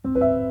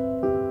Welcome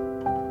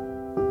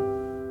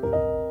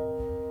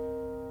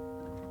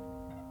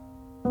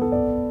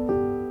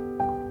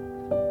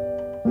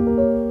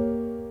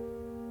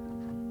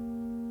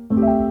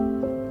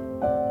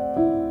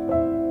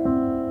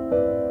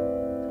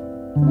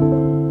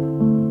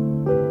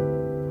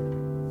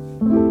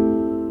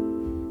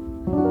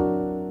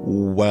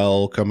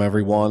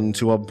everyone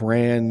to a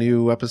brand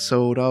new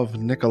episode of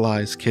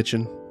Nikolai's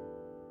Kitchen.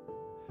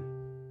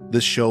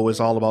 This show is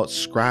all about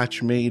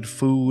scratch-made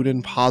food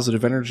and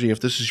positive energy. If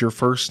this is your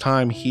first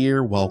time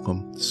here,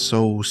 welcome.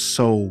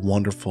 So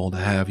wonderful to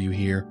have you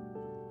here.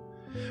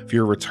 If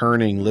you're a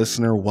returning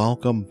listener,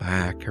 welcome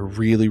back. I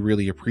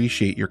really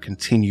appreciate your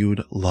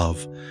continued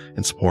love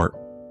and support.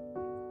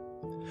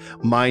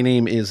 My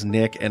name is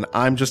Nick, and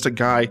I'm just a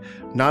guy,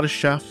 not a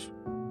chef,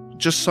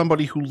 just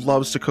somebody who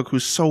loves to cook,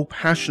 who's so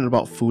passionate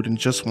about food and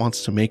just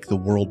wants to make the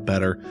world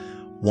better,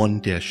 one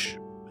dish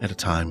at a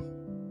time.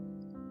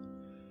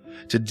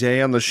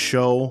 Today on the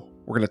show,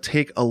 we're going to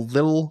take a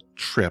little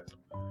trip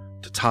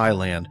to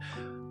Thailand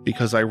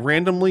because I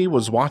randomly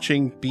was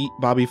watching Beat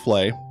Bobby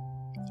Flay.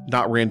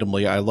 Not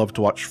randomly, I love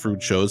to watch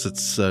food shows.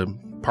 It's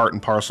part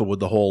and parcel with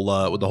the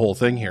whole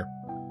thing here.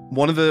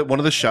 One of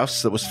the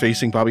chefs that was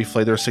facing Bobby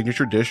Flay, their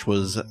signature dish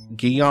was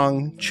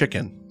Gyeong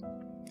chicken.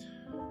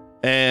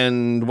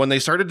 And when they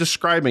started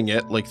describing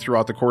it, like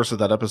throughout the course of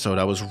that episode,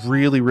 I was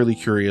really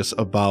curious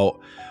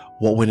about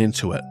what went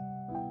into it.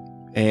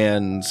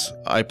 And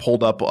I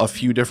pulled up a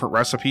few different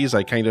recipes.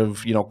 I kind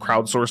of,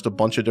 crowdsourced a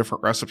bunch of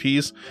different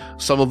recipes.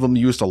 Some of them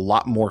used a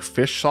lot more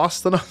fish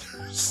sauce than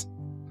others.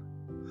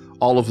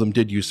 All of them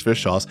did use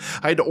fish sauce.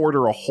 I had to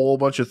order a whole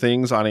bunch of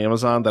things on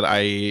Amazon that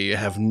I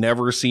have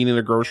never seen in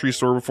a grocery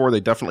store before. They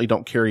definitely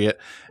don't carry it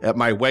at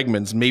my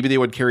Wegmans. Maybe they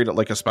would carry it at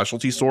like a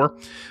specialty store,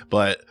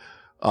 but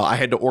I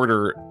had to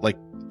order like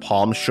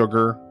palm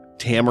sugar,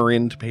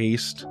 tamarind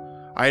paste.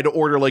 I had to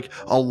order like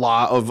a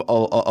lot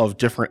of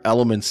different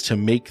elements to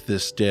make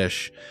this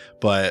dish.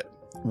 But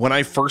when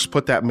I first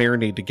put that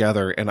marinade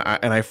together and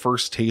I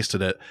first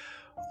tasted it,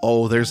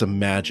 oh, there's a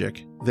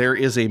magic. There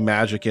is a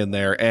magic in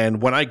there.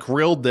 And when I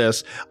grilled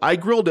this, I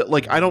grilled it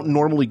like I don't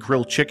normally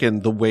grill chicken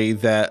the way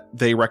that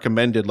they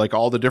recommended. Like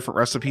all the different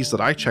recipes that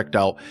I checked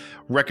out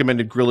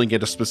recommended grilling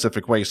it a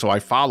specific way. So I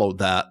followed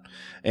that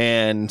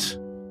and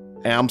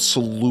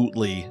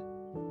absolutely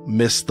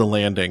missed the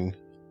landing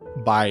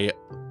by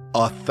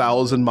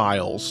 1,000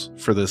 miles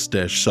for this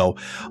dish. So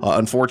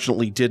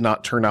unfortunately did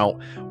not turn out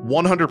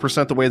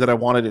 100% the way that I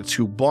wanted it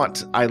to,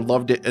 but I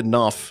loved it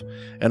enough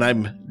and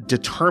I'm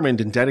determined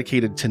and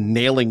dedicated to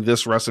nailing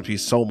this recipe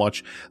so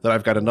much that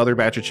I've got another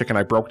batch of chicken.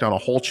 I broke down a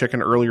whole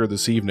chicken earlier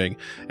this evening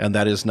and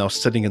that is now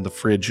sitting in the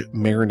fridge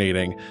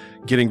marinating,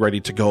 getting ready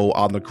to go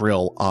on the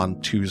grill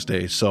on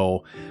Tuesday.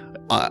 So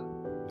I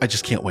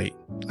just can't wait.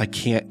 I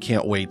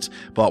can't wait.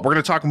 But we're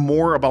going to talk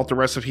more about the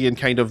recipe and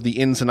kind of the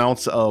ins and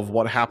outs of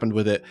what happened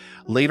with it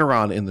later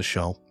on in the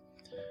show.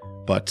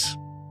 But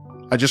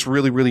I just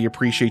really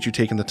appreciate you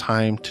taking the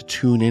time to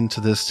tune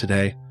into this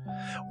today.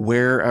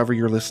 Wherever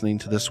you're listening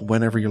to this,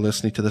 whenever you're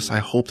listening to this, I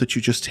hope that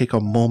you just take a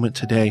moment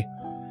today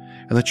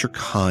and that you're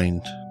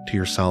kind to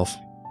yourself.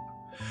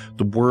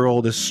 The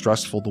world is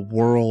stressful. The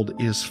world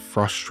is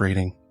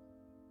frustrating.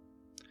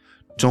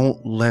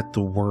 Don't let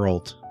the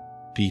world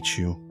beat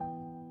you.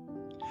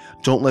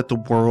 Don't let the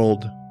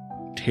world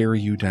tear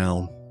you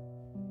down.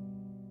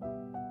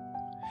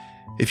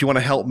 If you want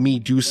to help me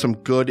do some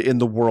good in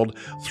the world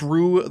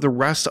through the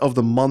rest of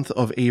the month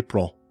of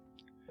April,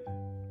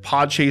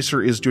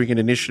 Podchaser is doing an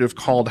initiative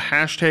called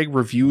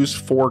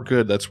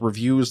 #Reviews4Good. That's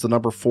reviews, the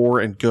number 4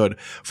 and good.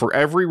 For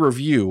every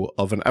review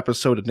of an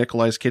episode of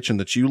Nikolai's Kitchen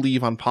that you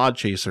leave on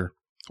Podchaser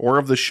or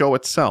of the show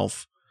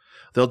itself,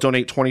 they'll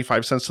donate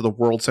 25 cents to the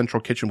World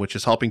Central Kitchen, which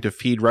is helping to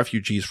feed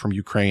refugees from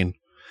Ukraine.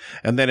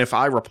 And then if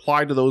I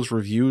reply to those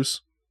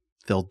reviews,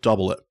 they'll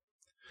double it.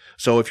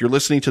 So if you're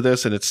listening to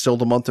this and it's still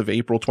the month of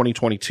April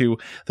 2022,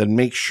 then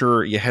make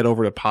sure you head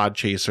over to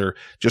Podchaser.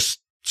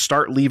 Just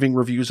start leaving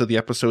reviews of the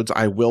episodes.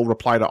 I will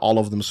reply to all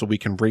of them so we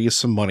can raise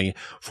some money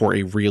for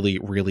a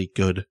really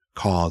good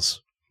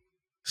cause.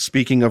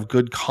 Speaking of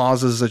good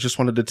causes, I just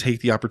wanted to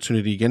take the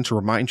opportunity again to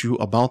remind you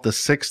about the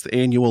 6th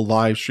annual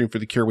live stream for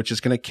the cure, which is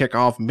going to kick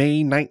off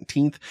May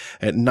 19th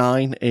at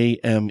 9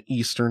 a.m.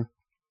 Eastern.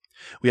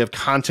 We have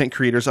content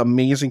creators,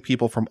 amazing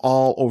people from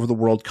all over the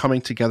world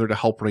coming together to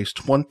help raise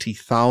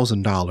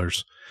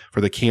 $20,000 for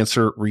the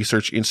Cancer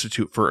Research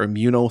Institute for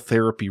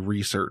Immunotherapy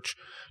Research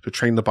to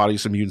train the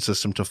body's immune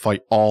system to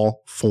fight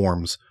all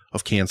forms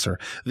of cancer.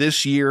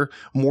 This year,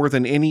 more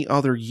than any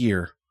other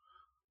year,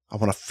 I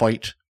want to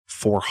fight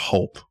for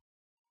hope.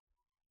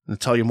 And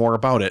to tell you more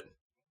about it,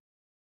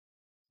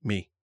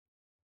 me.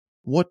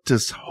 What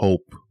does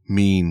hope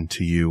mean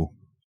to you?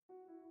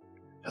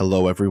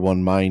 Hello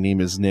everyone, my name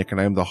is Nick and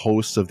I am the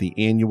host of the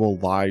annual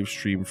live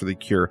stream for the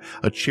cure,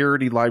 a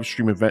charity live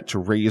stream event to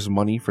raise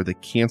money for the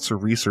Cancer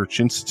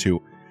Research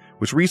Institute,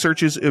 which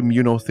researches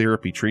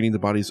immunotherapy, training the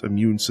body's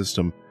immune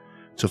system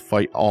to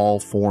fight all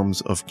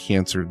forms of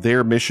cancer.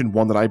 Their mission,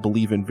 one that I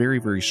believe in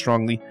very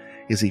strongly,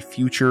 is a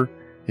future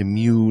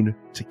immune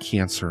to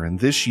cancer. And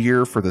this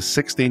year, for the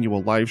 6th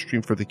annual live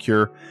stream for The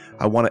Cure,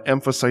 I want to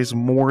emphasize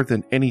more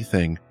than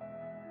anything,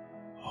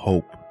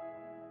 hope.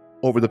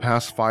 Over the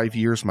past 5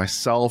 years,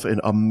 myself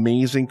and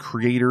amazing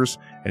creators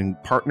and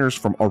partners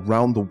from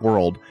around the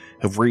world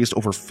have raised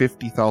over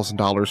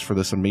 $50,000 for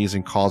this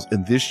amazing cause.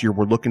 And this year,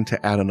 we're looking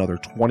to add another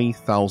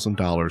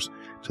 $20,000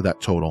 to that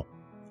total.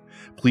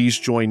 Please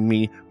join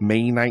me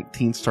May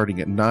 19th,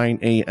 starting at 9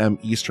 a.m.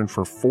 Eastern,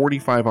 for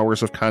 45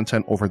 hours of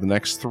content over the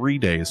next 3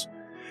 days,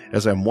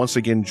 as I'm once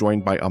again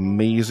joined by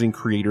amazing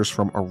creators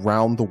from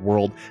around the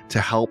world to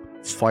help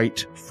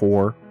fight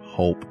for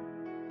hope.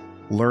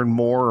 Learn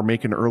more or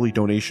make an early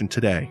donation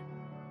today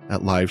at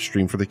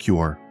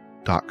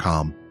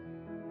livestreamforthecure.com.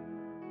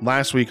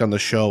 Last week on the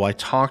show, I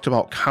talked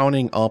about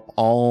counting up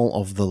all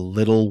of the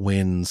little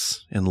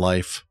wins in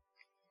life.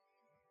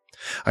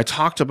 I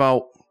talked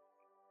about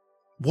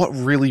what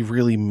really,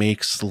 really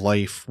makes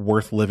life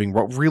worth living,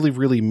 what really,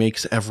 really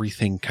makes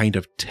everything kind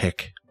of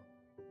tick.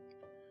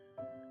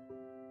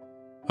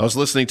 I was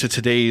listening to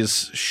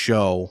today's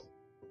show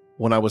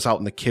when I was out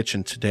in the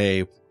kitchen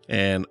today,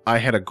 and I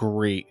had a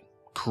great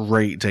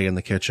day in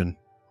the kitchen.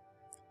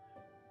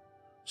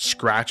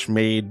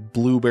 Scratch-made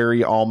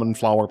blueberry almond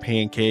flour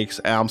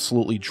pancakes,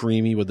 absolutely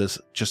dreamy, with this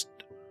just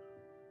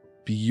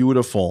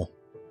beautiful,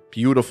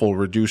 beautiful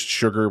reduced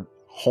sugar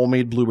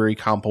homemade blueberry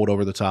compote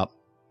over the top.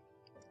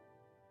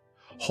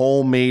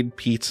 Homemade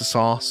pizza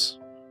sauce,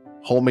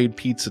 homemade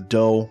pizza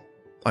dough.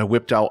 I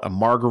whipped out a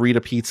margarita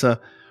pizza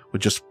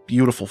with just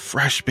beautiful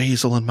fresh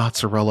basil and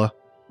mozzarella.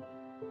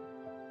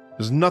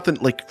 There's nothing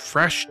like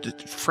fresh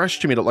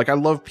tomato. Like, I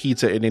love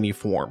pizza in any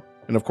form.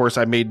 And of course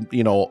I made,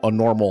 a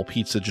normal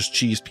pizza, just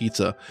cheese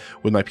pizza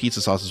with my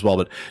pizza sauce as well.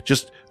 But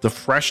just the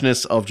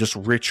freshness of just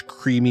rich,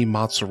 creamy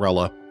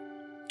mozzarella,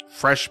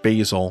 fresh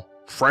basil,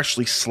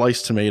 freshly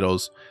sliced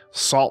tomatoes,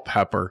 salt,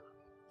 pepper,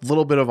 a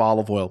little bit of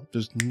olive oil.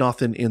 There's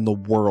nothing in the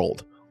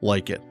world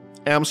like it.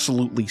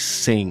 Absolutely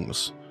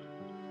sings.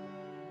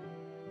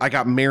 I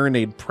got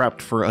marinade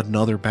prepped for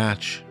another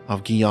batch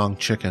of Gyeong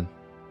chicken.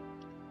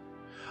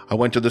 I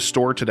went to the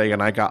store today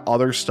and I got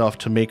other stuff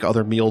to make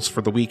other meals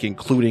for the week,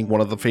 including one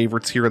of the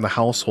favorites here in the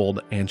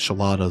household,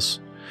 enchiladas.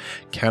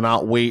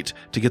 Cannot wait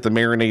to get the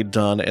marinade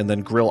done and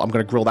then grill. I'm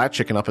going to grill that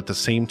chicken up at the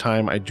same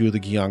time I do the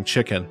Gyeong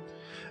chicken.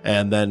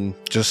 And then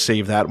just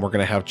save that, and we're going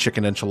to have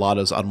chicken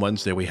enchiladas on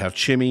Wednesday. We have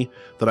chimi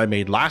that I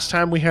made last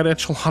time we had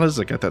enchiladas.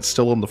 I got that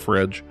still in the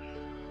fridge.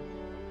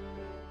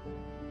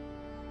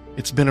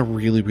 It's been a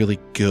really, really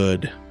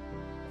good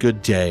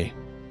day.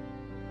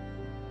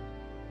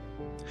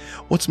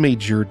 What's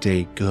made your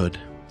day good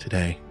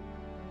today?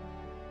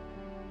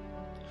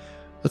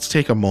 Let's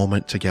take a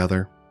moment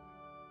together.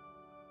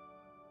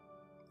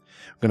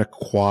 I'm going to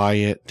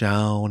quiet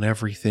down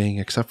everything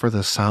except for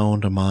the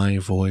sound of my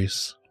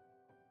voice.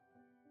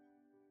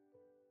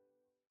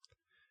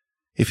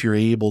 If you're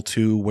able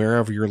to,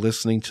 wherever you're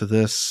listening to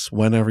this,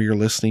 whenever you're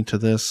listening to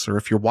this, or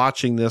if you're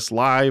watching this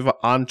live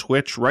on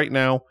Twitch right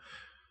now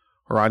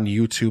or on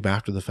YouTube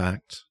after the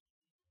fact,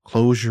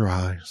 close your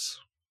eyes.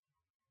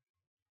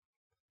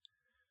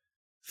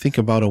 Think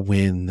about a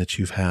win that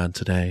you've had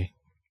today.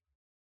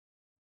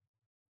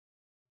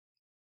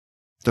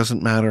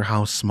 Doesn't matter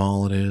how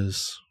small it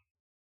is.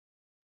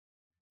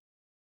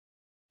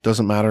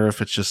 Doesn't matter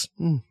if it's just,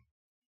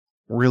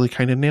 really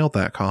kind of nailed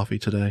that coffee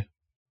today.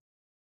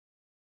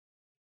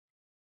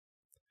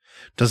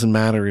 Doesn't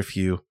matter if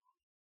you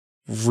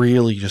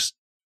really just,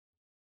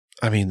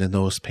 then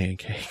those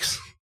pancakes.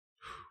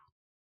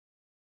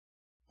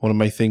 One of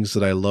my things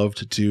that I love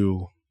to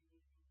do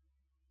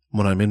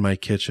when I'm in my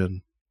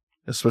kitchen,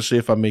 especially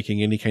if I'm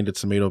making any kind of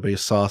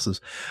tomato-based sauces,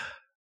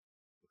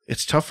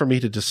 it's tough for me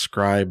to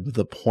describe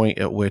the point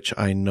at which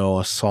I know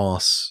a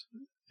sauce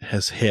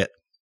has hit.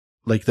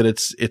 Like that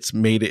it's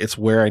made it, it's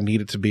where I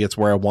need it to be, it's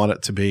where I want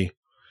it to be.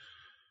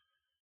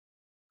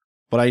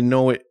 But I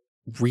know it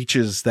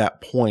reaches that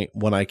point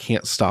when I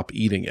can't stop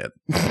eating it.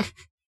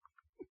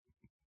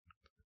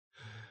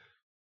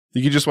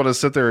 You just want to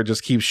sit there and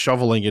just keep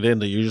shoveling it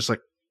into you. Just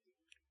like,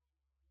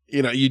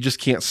 you just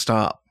can't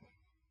stop.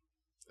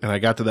 And I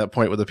got to that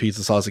point with the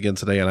pizza sauce again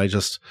today. And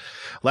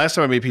last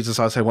time I made pizza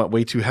sauce, I went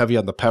way too heavy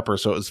on the pepper.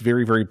 So it was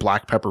very, very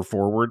black pepper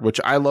forward,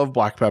 which I love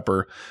black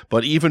pepper.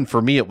 But even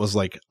for me, it was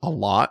like a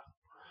lot,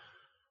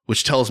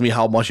 which tells me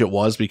how much it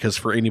was, because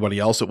for anybody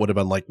else, it would have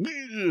been like,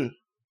 ugh.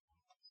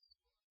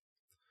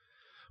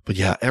 But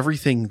yeah,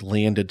 everything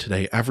landed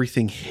today.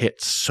 Everything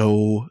hit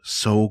so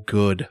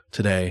good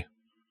today.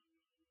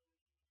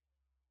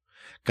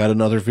 Got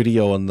another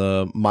video in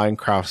the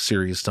Minecraft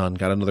series done.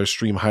 Got another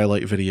stream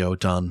highlight video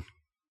done.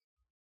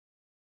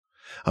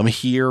 I'm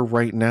here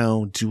right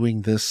now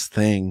doing this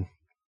thing.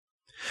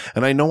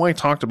 And I know I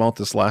talked about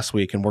this last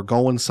week, and we're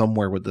going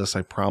somewhere with this,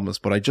 I promise.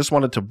 But I just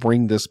wanted to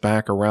bring this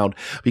back around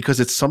because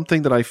it's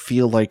something that I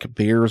feel like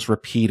bears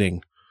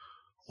repeating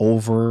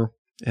over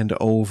and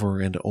over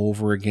and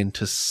over again,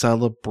 to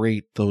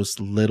celebrate those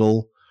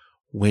little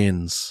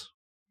wins.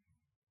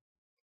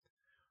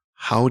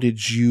 How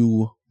did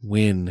you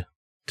win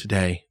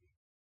today?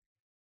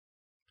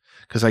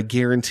 Because I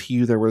guarantee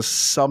you there was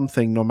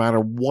something, no matter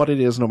what it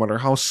is, no matter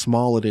how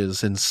small it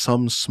is, in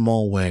some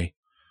small way,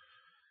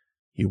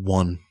 you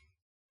won.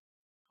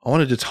 I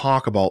wanted to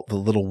talk about the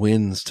little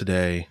wins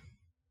today.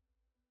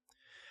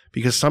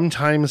 Because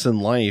sometimes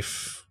in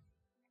life,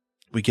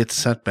 we get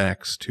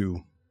setbacks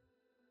too.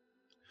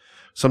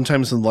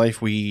 Sometimes in life,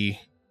 we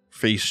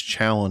face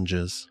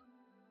challenges.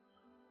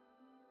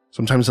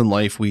 Sometimes in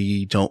life,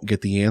 we don't get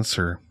the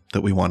answer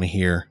that we want to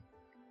hear.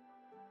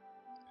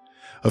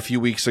 A few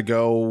weeks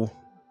ago,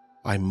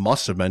 I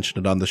must have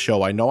mentioned it on the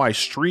show. I know I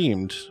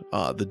streamed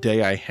the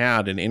day I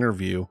had an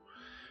interview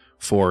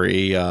for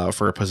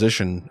a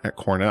position at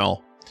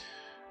Cornell,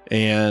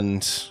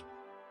 and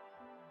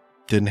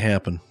didn't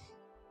happen.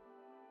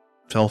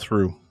 Fell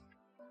through.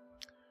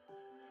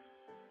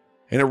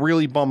 And it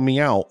really bummed me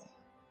out.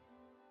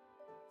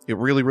 It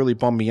really, really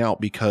bummed me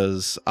out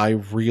because I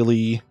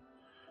loved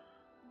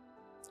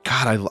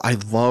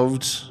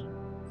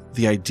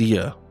the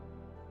idea.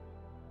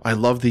 I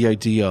love the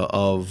idea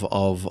of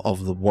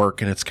the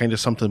work, and it's kind of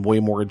something way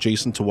more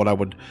adjacent to what I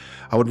would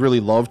really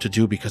love to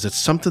do, because it's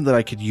something that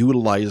I could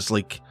utilize.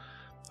 Like,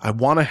 I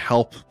want to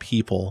help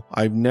people.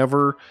 I've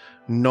never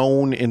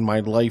known in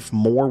my life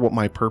more what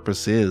my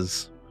purpose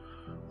is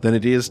than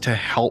it is to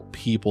help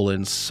people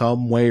in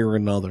some way or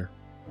another.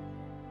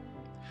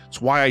 It's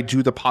why I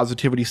do the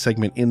positivity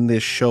segment in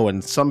this show,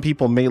 and some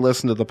people may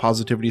listen to the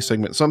positivity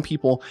segment. Some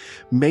people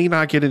may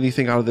not get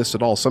anything out of this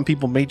at all. Some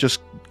people may just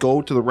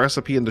go to the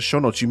recipe in the show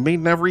notes. You may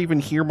never even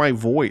hear my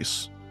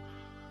voice.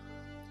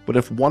 But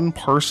if one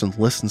person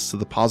listens to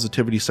the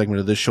positivity segment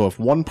of this show, if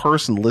one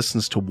person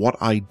listens to what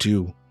I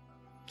do,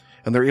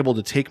 and they're able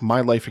to take my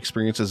life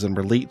experiences and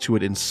relate to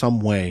it in some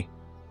way,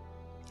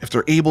 if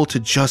they're able to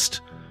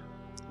just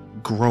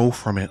grow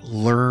from it,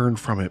 learn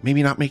from it,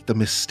 maybe not make the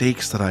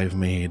mistakes that I've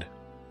made,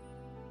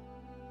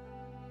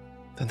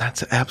 then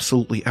that's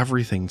absolutely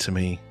everything to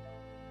me.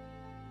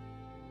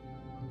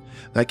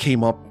 That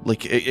came up,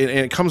 like, and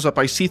it comes up,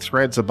 I see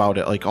threads about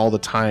it like all the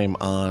time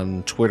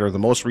on Twitter. The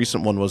most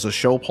recent one was a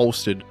show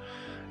posted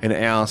and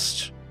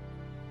asked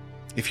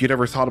if you'd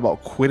ever thought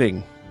about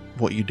quitting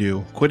what you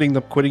do,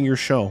 quitting your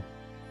show.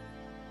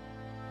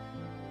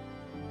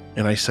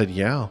 And I said,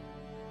 yeah,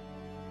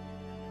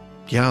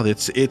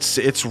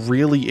 it's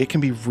really, it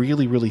can be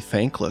really, really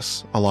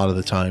thankless a lot of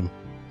the time.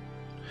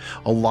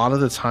 A lot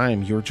of the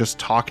time, you're just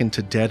talking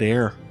to dead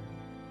air.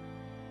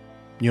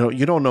 You know,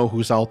 you don't know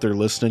who's out there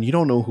listening. You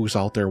don't know who's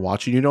out there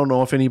watching. You don't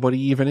know if anybody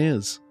even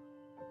is.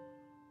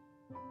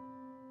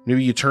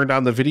 Maybe you turned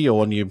on the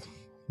video and you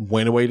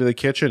went away to the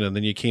kitchen, and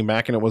then you came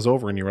back and it was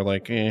over and you were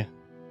like, eh.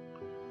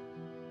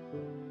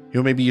 You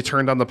know, maybe you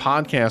turned on the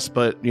podcast,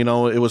 but, you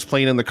know, it was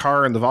playing in the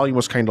car and the volume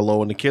was kind of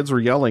low and the kids were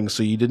yelling,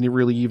 so you didn't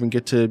really even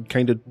get to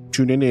kind of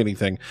tune into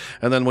anything.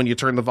 And then when you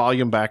turn the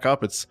volume back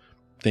up, it's,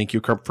 thank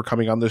you for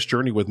coming on this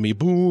journey with me.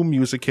 Boom,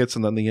 music hits,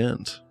 and then the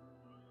end.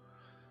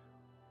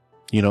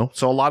 You know,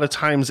 so a lot of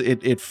times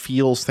it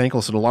feels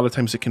thankless, and a lot of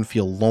times it can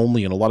feel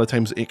lonely, and a lot of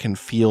times it can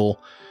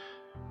feel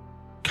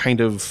kind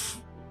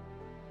of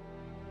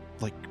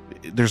like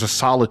there's a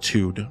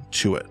solitude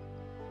to it.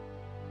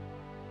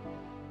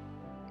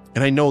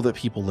 And I know that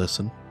people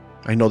listen.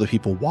 I know that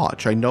people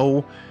watch. I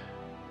know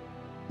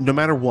no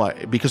matter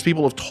what, because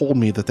people have told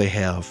me that they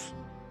have.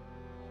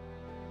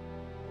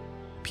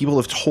 People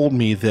have told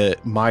me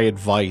that my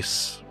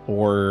advice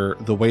or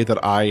the way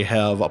that I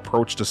have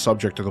approached a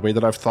subject or the way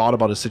that I've thought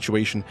about a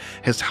situation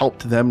has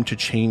helped them to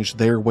change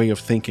their way of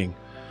thinking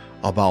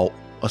about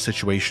a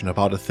situation,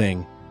 about a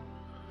thing.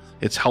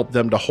 It's helped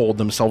them to hold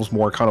themselves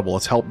more accountable.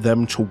 It's helped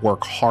them to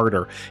work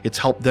harder. It's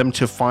helped them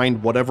to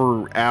find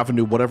whatever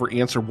avenue, whatever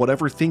answer,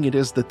 whatever thing it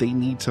is that they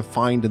need to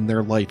find in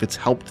their life. It's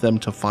helped them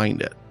to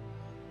find it.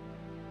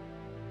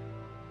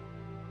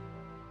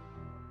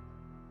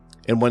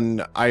 And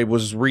when I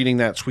was reading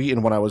that tweet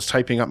and when I was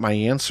typing up my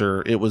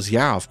answer, it was,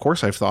 yeah, of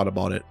course I've thought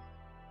about it.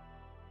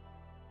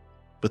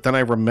 But then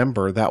I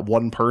remember that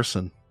one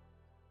person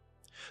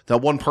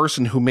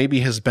who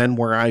maybe has been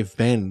where I've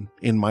been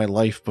in my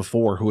life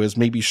before, who has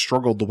maybe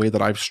struggled the way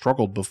that I've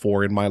struggled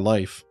before in my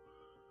life,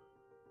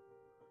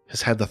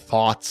 has had the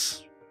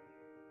thoughts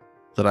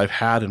that I've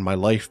had in my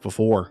life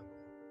before.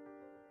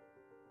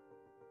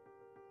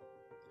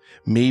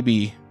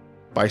 Maybe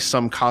by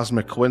some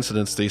cosmic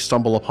coincidence, they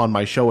stumble upon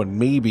my show, and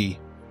maybe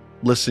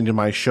listening to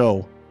my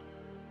show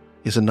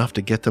is enough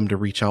to get them to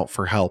reach out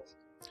for help,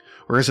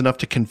 or is enough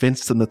to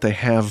convince them that they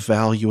have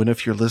value. And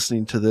if you're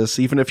listening to this,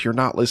 even if you're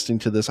not listening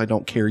to this, I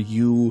don't care.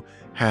 You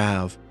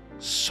have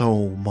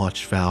so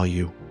much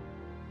value.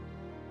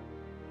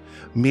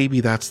 Maybe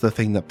that's the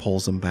thing that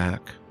pulls them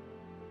back.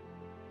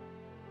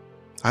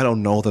 I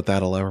don't know that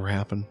that'll ever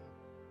happen.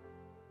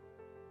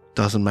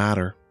 Doesn't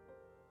matter.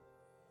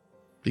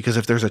 Because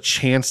if there's a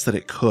chance that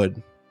it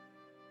could,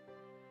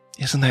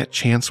 isn't that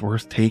chance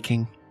worth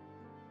taking?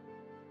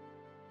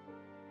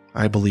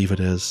 I believe it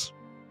is.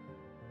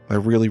 I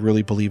really,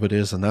 really believe it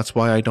is. And that's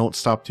why I don't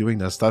stop doing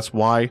this. That's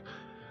why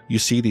you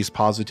see these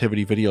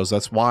positivity videos.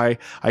 That's why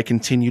I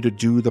continue to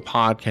do the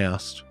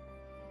podcast.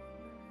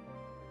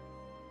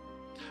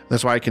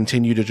 That's why I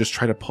continue to just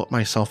try to put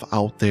myself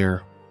out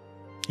there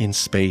in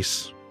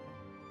space,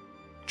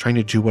 trying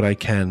to do what I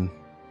can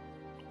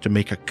to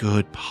make a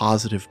good,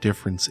 positive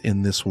difference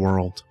in this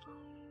world.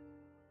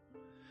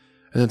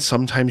 And then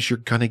sometimes you're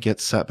going to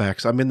get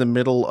setbacks. I'm in the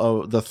middle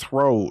of the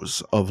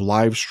throes of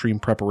live stream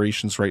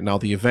preparations right now.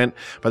 The event,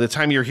 by the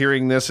time you're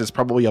hearing this, is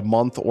probably a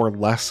month or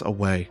less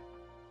away.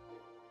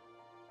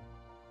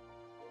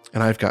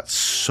 And I've got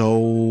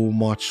so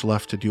much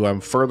left to do.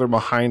 I'm further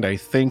behind, I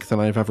think, than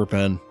I've ever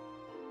been.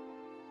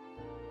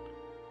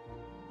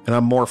 And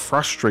I'm more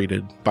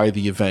frustrated by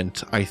the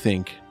event, I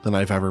think, than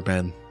I've ever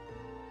been.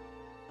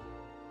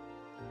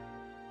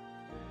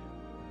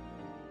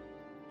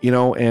 You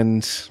know,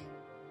 and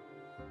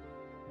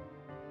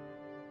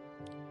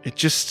it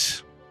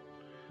just,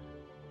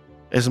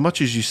 as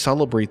much as you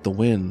celebrate the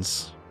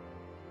wins,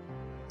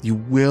 you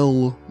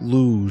will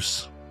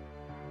lose.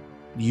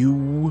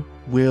 You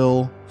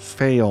will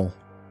fail.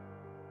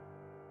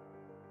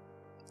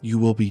 You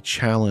will be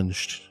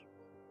challenged.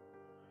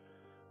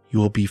 You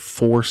will be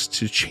forced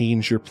to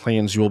change your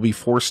plans. You will be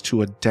forced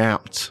to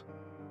adapt.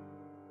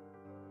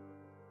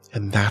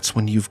 And that's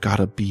when you've got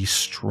to be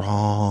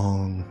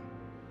strong.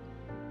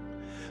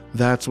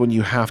 That's when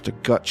you have to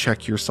gut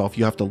check yourself.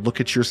 You have to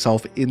look at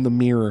yourself in the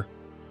mirror.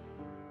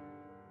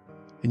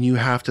 And you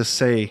have to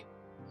say,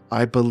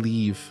 I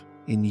believe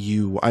in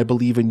you. I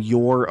believe in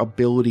your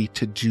ability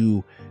to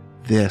do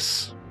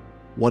this,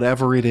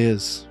 whatever it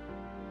is.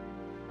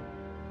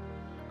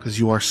 Because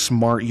you are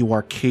smart, you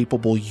are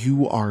capable,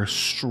 you are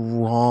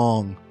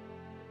strong.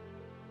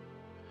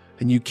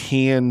 And you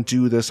can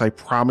do this. I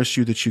promise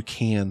you that you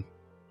can.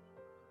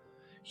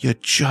 You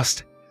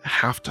just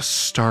have to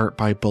start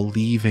by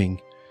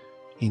believing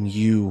in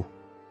you.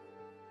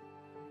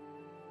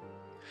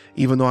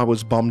 Even though I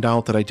was bummed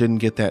out that I didn't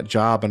get that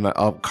job, and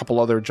a couple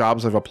other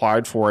jobs I've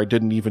applied for, I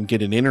didn't even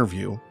get an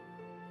interview.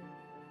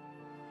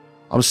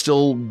 I'm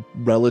still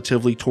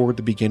relatively toward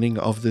the beginning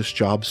of this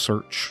job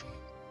search.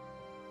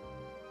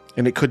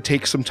 And it could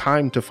take some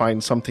time to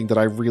find something that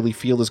I really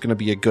feel is going to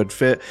be a good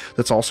fit,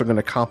 that's also going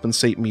to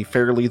compensate me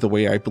fairly the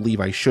way I believe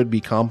I should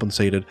be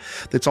compensated,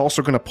 that's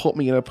also going to put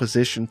me in a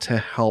position to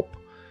help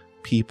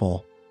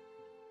people.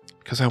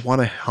 Because I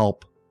want to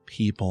help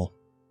people.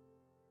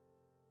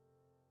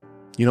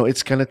 You know,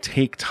 it's going to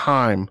take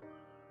time.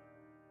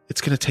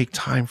 It's going to take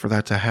time for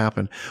that to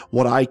happen.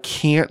 What I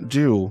can't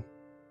do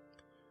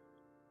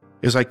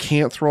is I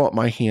can't throw up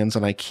my hands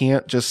and I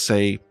can't just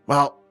say,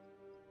 well,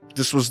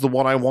 this was the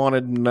one I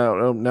wanted.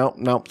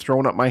 No,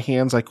 throwing up my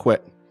hands, I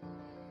quit.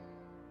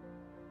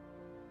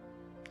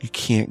 You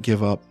can't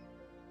give up.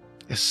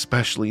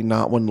 Especially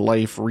not when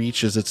life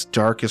reaches its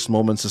darkest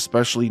moments,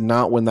 especially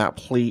not when that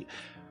plate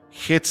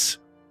hits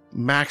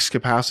max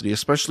capacity,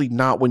 especially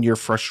not when your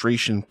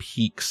frustration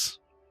peaks.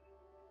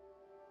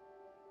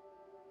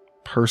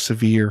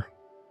 Persevere.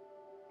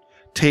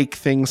 Take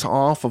things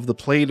off of the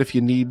plate if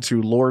you need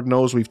to. Lord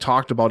knows we've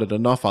talked about it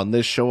enough on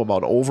this show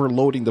about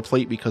overloading the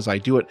plate, because I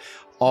do it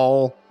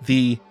all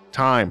the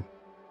time.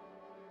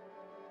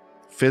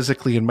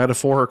 Physically and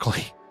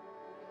metaphorically.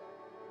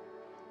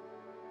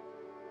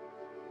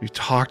 We've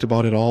talked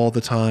about it all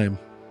the time.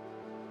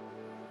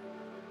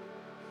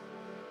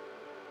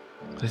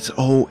 It's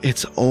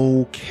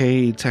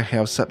okay to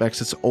have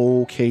setbacks. It's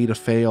okay to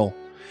fail.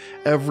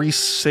 Every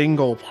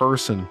single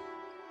person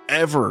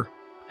ever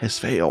has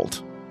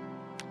failed.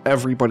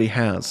 Everybody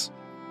has,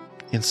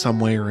 in some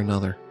way or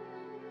another.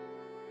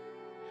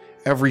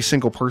 Every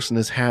single person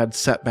has had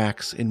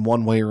setbacks in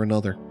one way or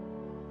another.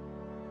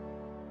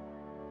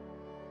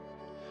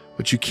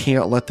 But you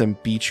can't let them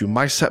beat you.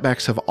 My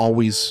setbacks have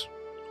always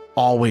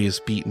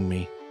beaten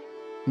me.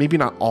 Maybe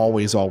not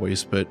always,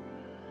 but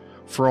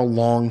for a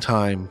long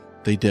time,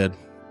 they did.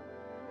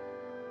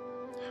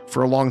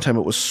 For a long time,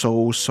 it was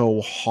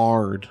so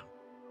hard.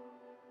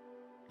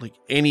 Like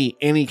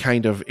any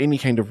kind of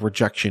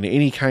rejection,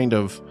 any kind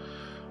of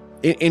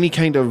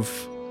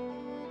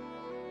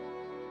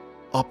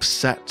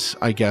upset,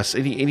 I guess,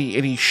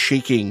 any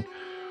shaking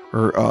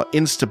or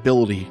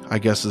instability, I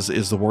guess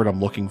is the word I'm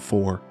looking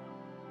for,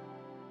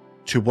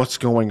 to what's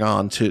going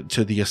on, to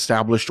the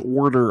established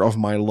order of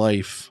my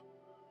life.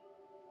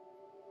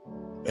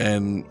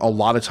 And a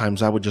lot of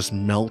times I would just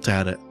melt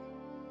at it.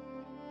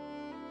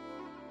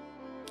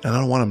 And I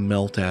don't want to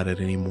melt at it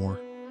anymore.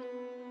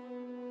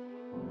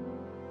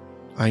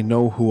 I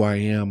know who I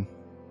am.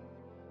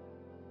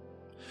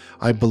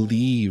 I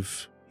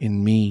believe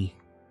in me.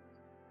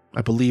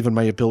 I believe in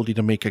my ability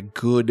to make a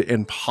good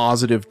and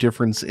positive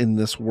difference in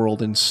this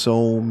world, in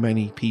so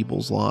many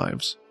people's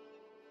lives.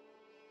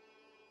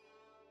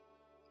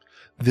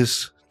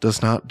 This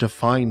does not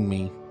define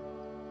me.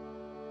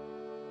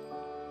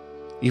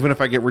 Even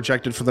if I get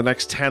rejected for the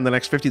next 10, the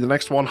next 50, the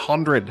next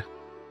 100,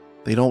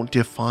 they don't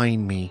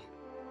define me.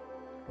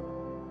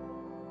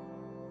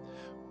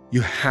 You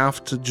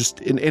have to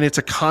just, and it's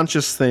a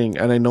conscious thing,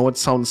 and I know it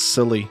sounds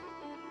silly.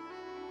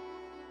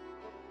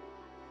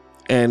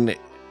 And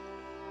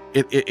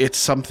it's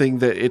something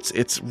that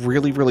it's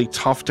really, really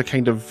tough to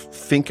kind of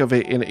think of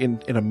it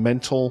in a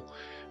mental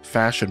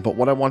fashion. But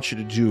what I want you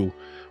to do,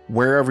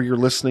 wherever you're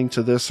listening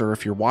to this, or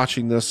if you're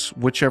watching this,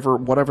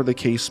 whatever the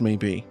case may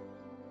be,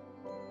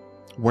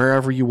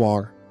 wherever you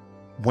are,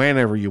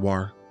 whenever you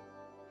are,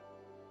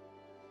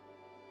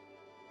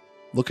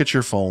 look at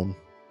your phone,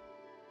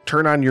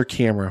 turn on your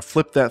camera,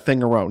 flip that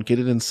thing around, get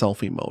it in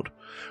selfie mode.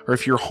 Or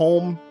if you're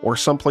home or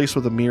someplace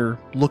with a mirror,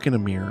 look in a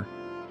mirror.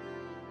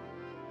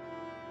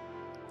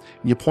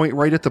 And you point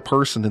right at the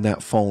person in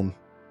that phone.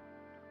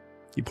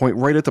 You point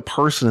right at the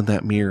person in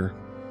that mirror.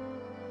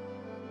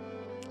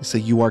 You say,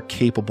 you are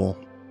capable.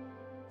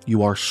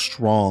 You are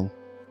strong.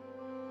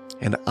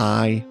 And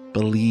I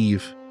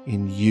believe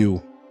in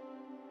you.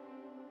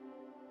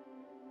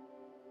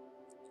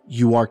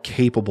 You are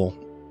capable.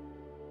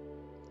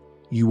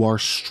 You are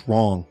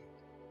strong.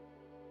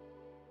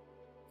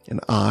 And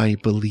I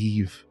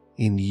believe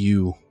in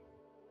you.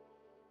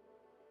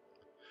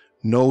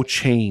 No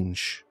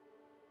change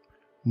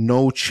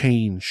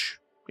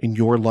in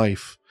your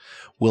life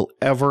will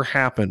ever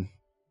happen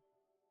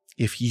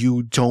if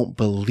you don't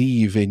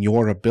believe in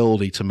your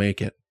ability to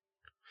make it.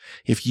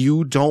 If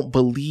you don't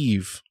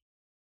believe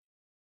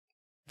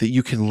that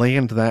you can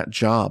land that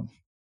job,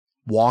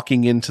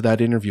 walking into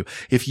that interview,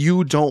 if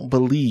you don't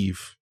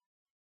believe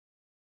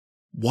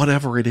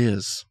whatever it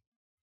is,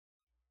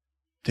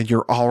 then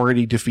you're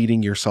already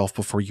defeating yourself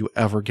before you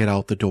ever get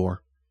out the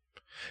door.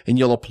 And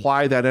you'll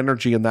apply that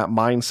energy and that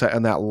mindset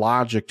and that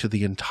logic to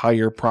the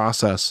entire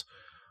process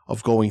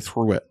of going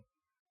through it.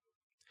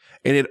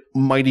 And it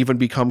might even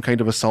become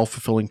kind of a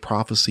self-fulfilling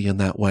prophecy in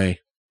that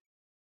way.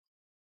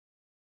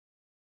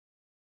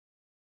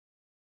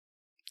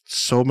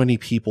 So many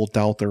people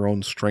doubt their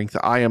own strength.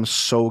 I am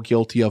so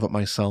guilty of it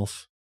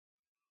myself.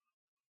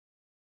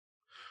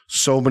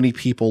 So many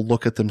people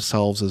look at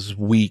themselves as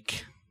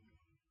weak,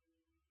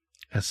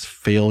 as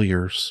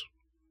failures.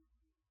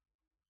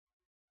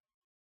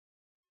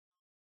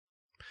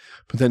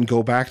 But then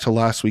go back to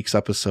last week's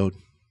episode,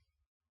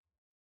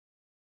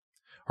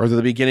 or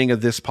the beginning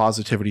of this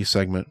positivity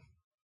segment,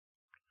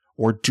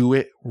 or do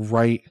it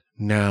right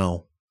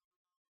now.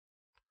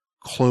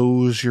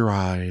 Close your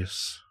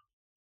eyes.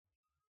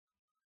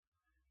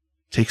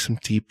 Take some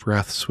deep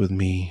breaths with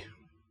me.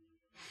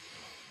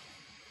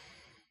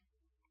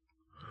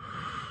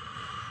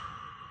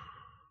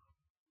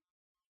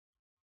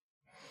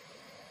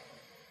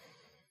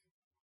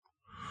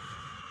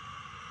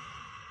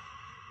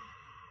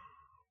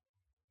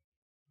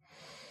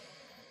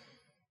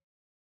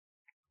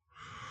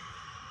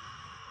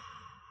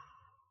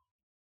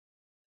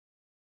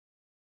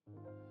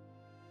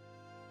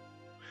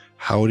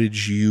 How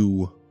did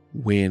you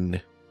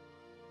win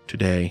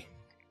today?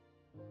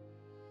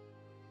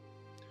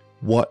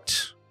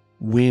 What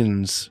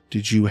wins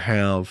did you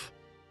have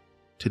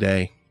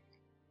today?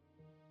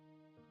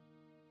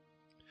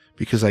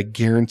 Because I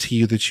guarantee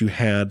you that you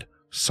had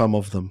some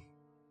of them.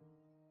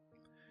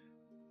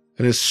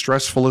 And as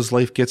stressful as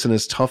life gets and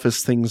as tough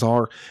as things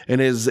are, and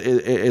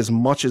as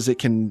much as it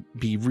can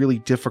be really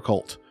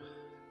difficult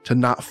to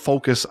not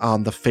focus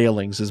on the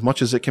failings, as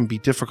much as it can be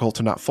difficult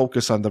to not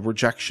focus on the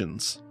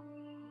rejections,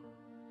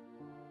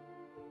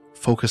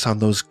 focus on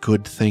those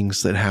good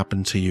things that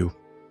happen to you.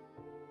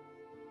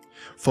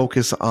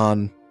 Focus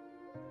on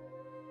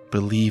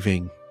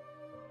believing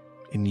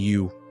in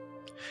you,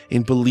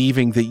 in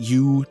believing that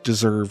you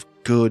deserve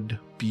good,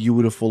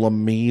 beautiful,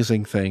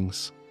 amazing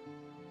things.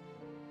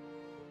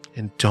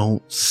 And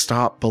don't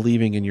stop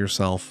believing in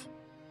yourself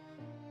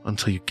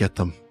until you get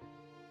them.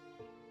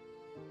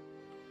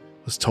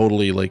 It's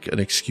totally like an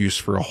excuse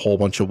for a whole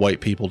bunch of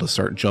white people to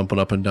start jumping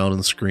up and down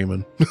and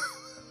screaming.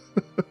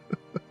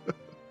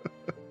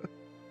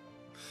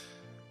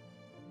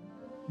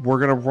 We're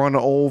going to run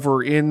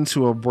over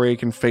into a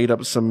break and fade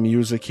up some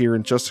music here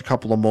in just a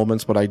couple of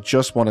moments, but I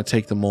just want to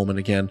take the moment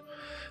again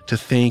to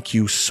thank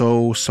you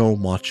so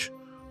much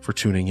for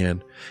tuning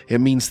in.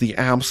 It means the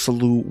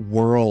absolute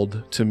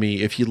world to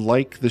me. If you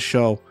like the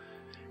show,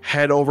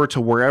 head over to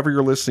wherever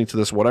you're listening to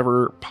this,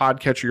 whatever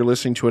podcatcher you're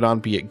listening to it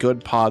on, be it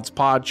Good Pods,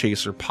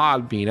 Podchaser,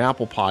 Podbean,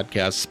 Apple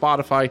Podcasts,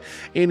 Spotify,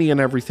 any and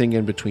everything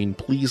in between.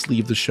 Please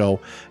leave the show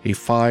a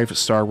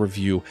 5-star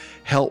review.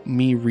 Help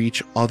me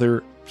reach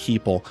other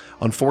people.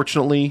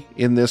 Unfortunately,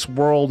 in this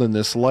world, in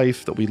this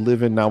life that we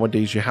live in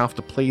nowadays, you have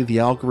to play the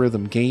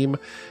algorithm game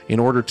in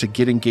order to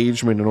get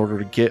engagement, in order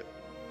to get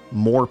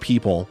more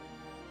people.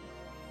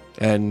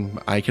 And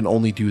I can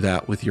only do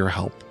that with your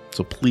help.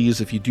 So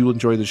please, if you do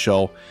enjoy the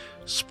show,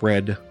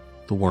 spread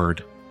the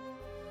word.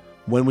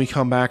 When we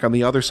come back on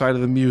the other side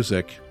of the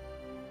music,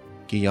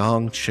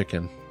 Gyeong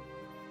Chicken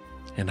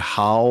and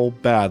how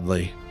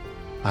badly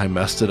I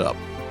messed it up.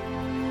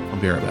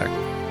 I'll be right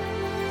back.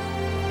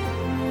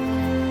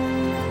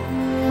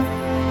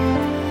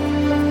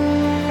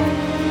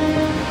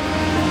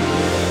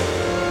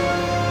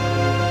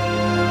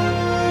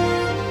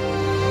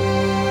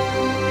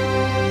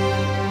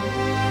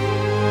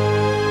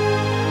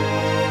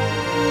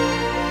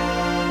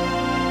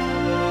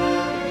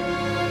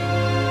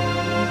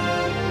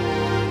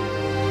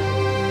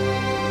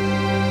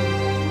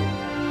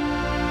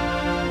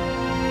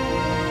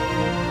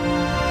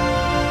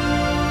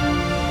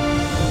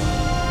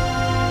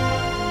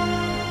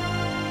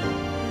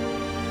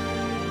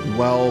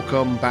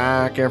 Welcome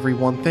back,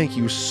 everyone. Thank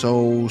you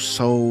so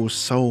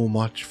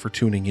much for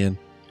tuning in.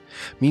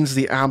 It means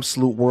the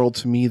absolute world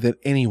to me that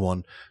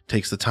anyone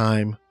takes the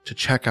time to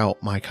check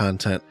out my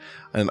content,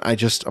 and I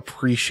just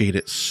appreciate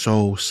it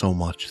so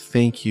much.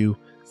 Thank you.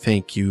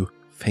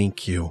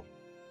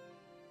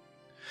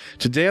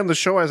 Today on the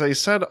show, as I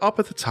said up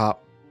at the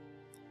top,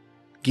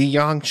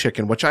 Giyang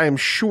chicken, which I am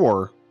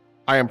sure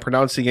I am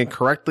pronouncing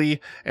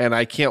incorrectly, and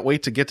I can't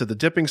wait to get to the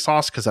dipping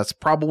sauce because that's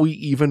probably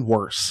even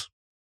worse.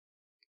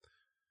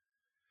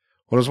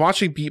 When I was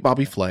watching Beat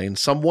Bobby Flay, and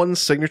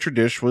someone's signature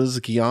dish was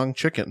Giyang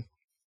chicken.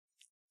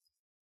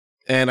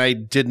 And I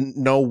didn't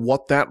know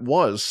what that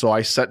was, so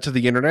I set to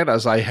the internet,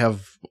 as I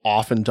have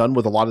often done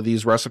with a lot of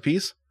these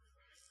recipes.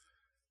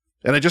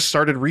 And I just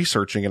started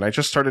researching, and I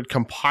just started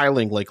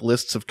compiling like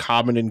lists of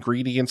common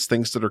ingredients,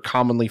 things that are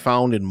commonly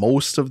found in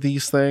most of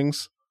these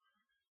things.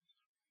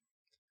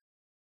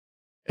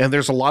 And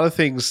there's a lot of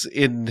things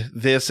in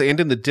this and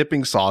in the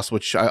dipping sauce,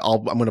 which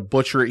I'm going to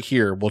butcher it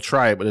here. We'll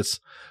try it, but it's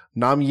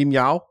Nam Yin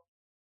Yao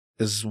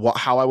is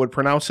how I would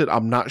pronounce it.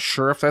 I'm not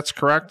sure if that's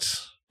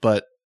correct,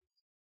 but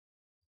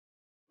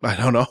I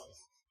don't know.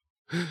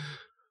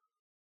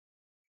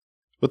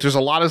 But there's a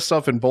lot of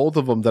stuff in both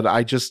of them that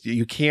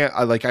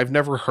I've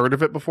never heard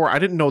of it before. I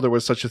didn't know there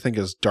was such a thing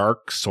as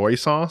dark soy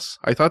sauce.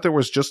 I thought there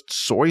was just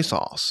soy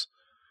sauce.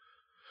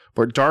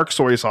 But dark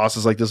soy sauce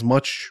is like this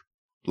much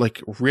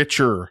like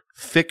richer,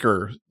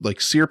 thicker, like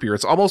syrupier.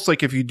 It's almost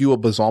like if you do a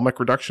balsamic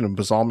reduction and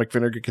balsamic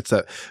vinegar gets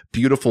that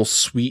beautiful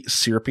sweet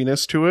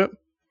syrupiness to it.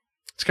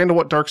 It's kind of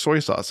what dark soy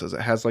sauce is. It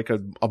has like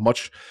a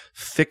much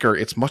thicker,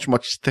 it's much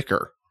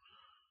thicker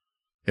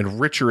and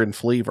richer in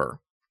flavor.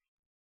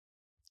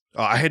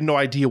 I had no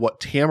idea what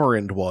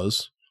tamarind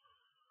was.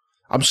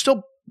 I'm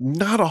still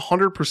not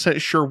 100%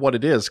 sure what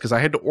it is because I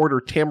had to order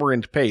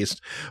tamarind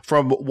paste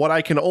from what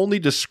I can only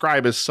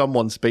describe as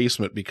someone's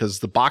basement because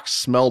the box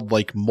smelled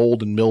like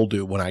mold and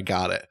mildew when I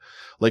got it.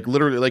 Like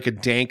literally like a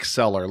dank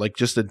cellar, like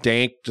just a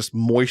dank, just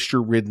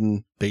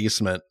moisture-ridden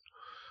basement.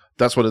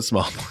 That's what it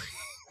smelled like.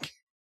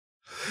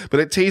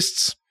 But it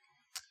tastes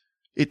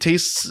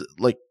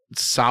like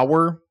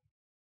sour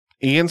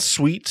and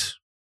sweet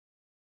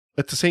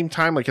at the same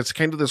time. Like it's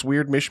kind of this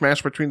weird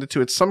mishmash between the two.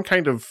 It's some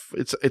kind of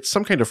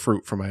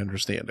fruit from my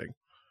understanding.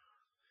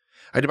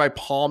 I did buy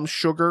palm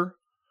sugar,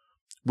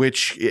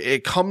 which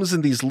it comes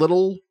in these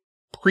little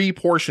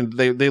pre-portioned.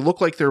 They look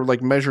like they're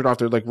like measured off.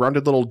 They're like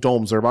rounded little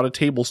domes. They're about a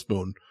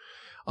tablespoon.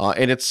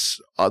 And it's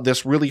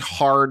this really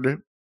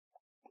hard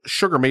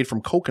sugar made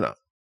from coconut.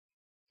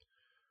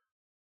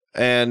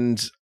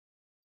 And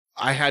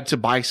I had to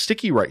buy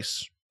sticky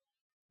rice,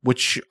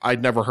 which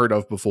I'd never heard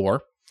of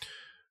before,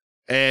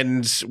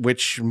 and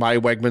which my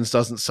Wegmans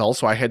doesn't sell.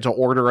 So I had to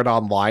order it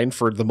online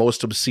for the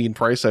most obscene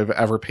price I've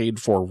ever paid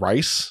for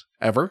rice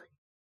ever.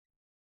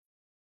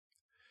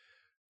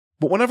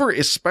 But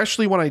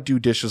especially when I do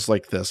dishes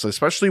like this,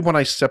 especially when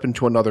I step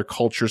into another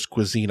culture's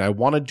cuisine, I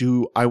want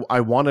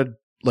to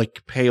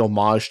like pay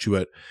homage to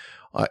it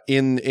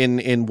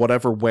in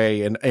whatever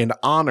way and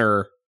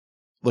honor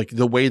like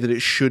the way that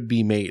it should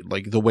be made,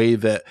 like the way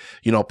that,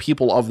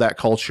 people of that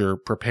culture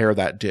prepare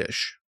that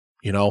dish.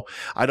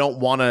 I don't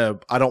want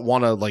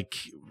to like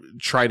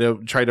try to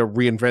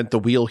reinvent the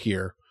wheel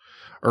here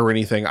or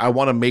anything. I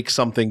want to make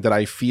something that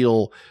I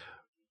feel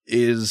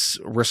is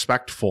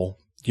respectful,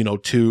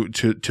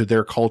 to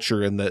their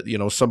culture, and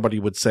that, somebody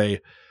would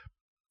say,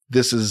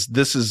 this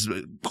is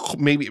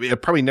maybe it'll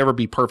probably never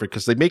be perfect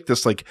because they make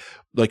this like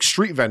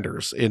street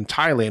vendors in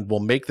Thailand will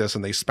make this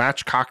and they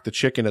spatchcock the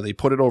chicken and they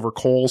put it over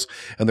coals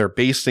and they're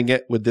basting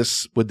it with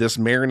this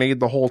marinade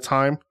the whole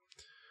time.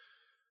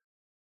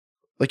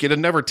 Like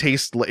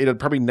it'd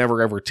probably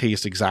never ever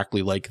taste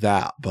exactly like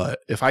that. But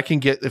if I can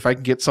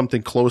get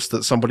something close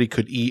that somebody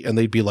could eat and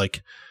they'd be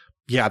like,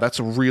 yeah, that's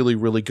a really,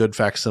 really good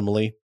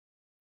facsimile,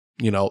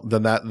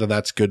 then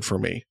that's good for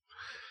me.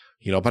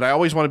 But I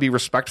always want to be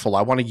respectful.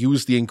 I want to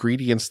use the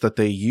ingredients that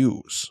they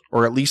use,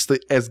 or at least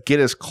get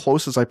as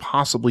close as I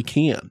possibly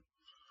can.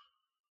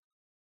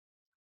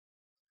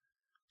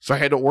 So I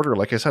had to order,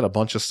 like I said, a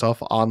bunch of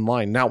stuff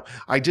online. Now,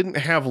 I didn't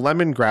have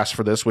lemongrass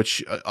for this,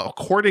 which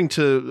according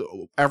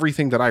to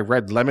everything that I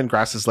read,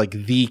 lemongrass is like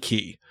the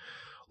key.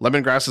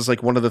 Lemongrass is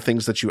like one of the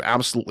things that you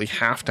absolutely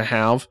have to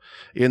have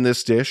in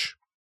this dish.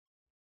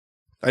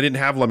 I didn't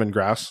have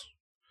lemongrass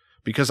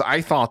because I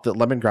thought that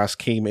lemongrass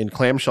came in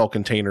clamshell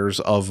containers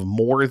of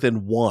more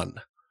than one.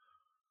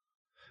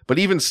 But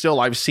even still,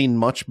 I've seen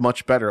much,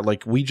 much better.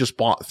 Like we just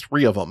bought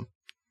 3 of them.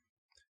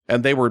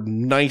 And they were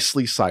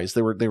nicely sized.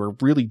 They were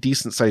really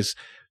decent sized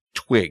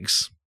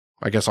twigs,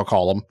 I guess I'll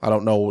call them. I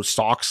don't know,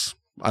 stalks.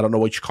 I don't know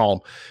what you call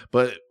them.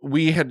 But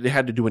we had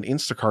to do an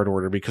Instacart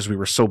order because we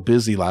were so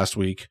busy last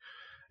week.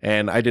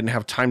 And I didn't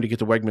have time to get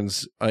to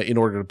Wegmans in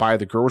order to buy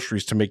the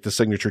groceries to make the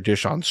signature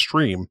dish on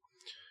stream.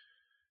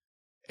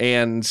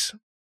 And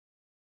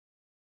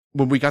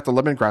when we got the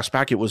lemongrass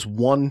back, it was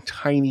one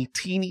tiny,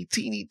 teeny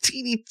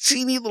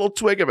little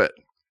twig of it.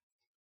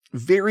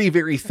 Very,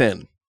 very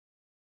thin.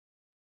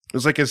 It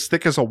was like as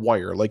thick as a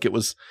wire. Like it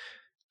was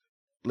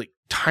like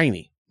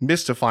tiny,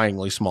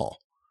 mystifyingly small.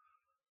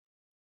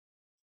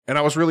 And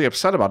I was really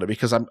upset about it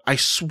because I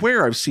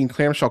swear I've seen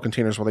clamshell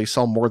containers where they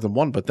sell more than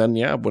one. But then,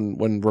 yeah,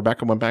 when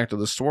Rebecca went back to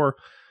the store,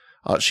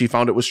 she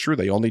found it was true.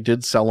 They only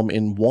did sell them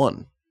in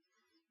one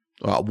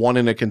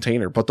in a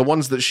container. But the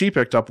ones that she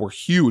picked up were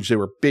huge. They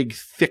were big,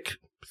 thick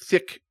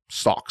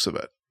stalks of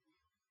it.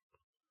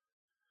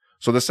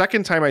 So the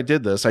second time I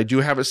did this, I do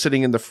have it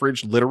sitting in the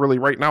fridge literally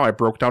right now. I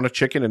broke down a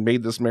chicken and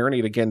made this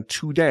marinade again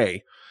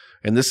today.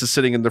 And this is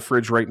sitting in the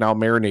fridge right now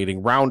marinating.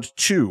 Round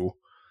 2,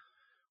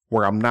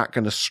 where I'm not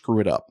going to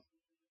screw it up.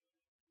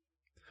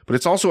 But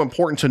it's also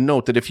important to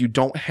note that if you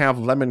don't have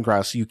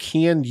lemongrass, you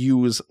can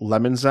use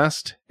lemon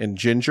zest and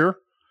ginger,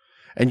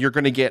 and you're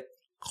going to get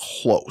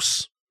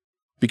close.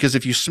 Because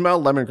if you smell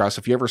lemongrass,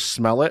 if you ever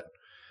smell it,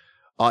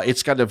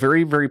 it's got a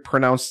very, very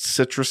pronounced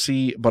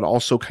citrusy, but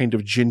also kind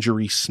of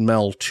gingery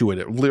smell to it.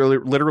 It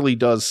literally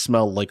does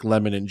smell like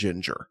lemon and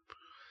ginger.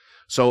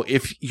 So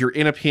if you're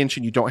in a pinch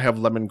and you don't have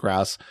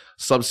lemongrass,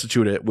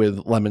 substitute it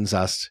with lemon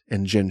zest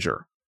and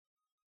ginger.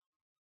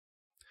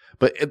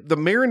 But the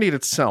marinade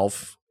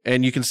itself,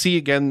 and you can see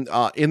again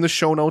in the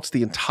show notes,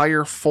 the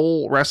entire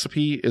full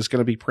recipe is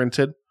going to be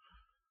printed.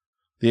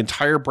 The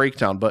entire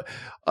breakdown. But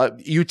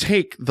you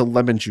take the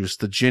lemon juice,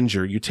 the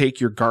ginger, you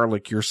take your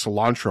garlic, your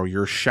cilantro,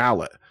 your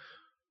shallot,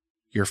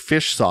 your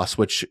fish sauce,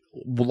 which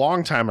a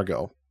long time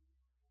ago,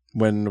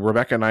 when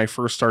Rebecca and I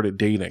first started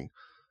dating,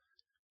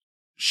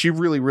 she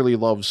really, really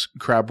loves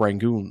crab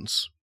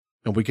rangoons.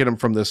 And we get them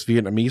from this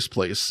Vietnamese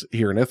place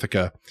here in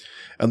Ithaca.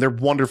 And they're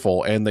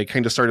wonderful. And they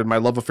kind of started my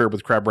love affair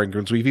with crab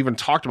rangoons. We've even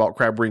talked about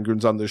crab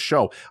rangoons on this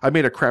show. I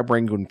made a crab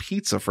rangoon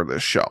pizza for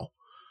this show.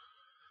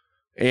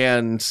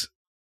 And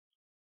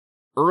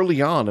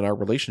early on in our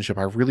relationship,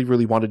 I really,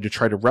 really wanted to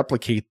try to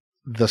replicate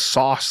the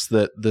sauce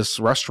that this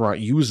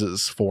restaurant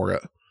uses for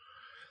it.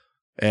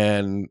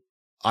 And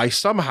I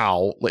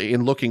somehow,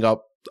 in looking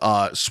up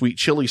sweet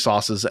chili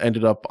sauces,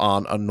 ended up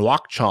on a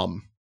Nuoc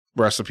Cham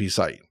recipe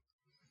site.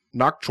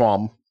 Nuoc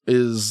Cham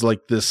is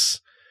like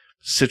this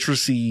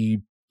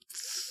citrusy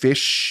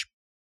fish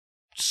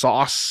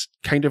sauce,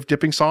 kind of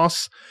dipping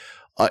sauce.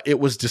 It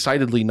was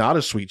decidedly not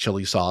a sweet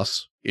chili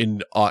sauce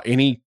in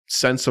any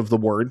sense of the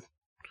word.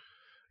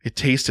 It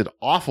tasted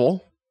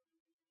awful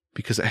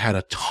because it had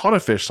a ton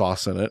of fish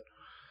sauce in it.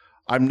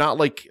 I'm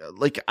not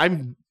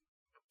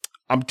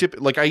I'm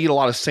dipping, like I eat a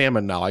lot of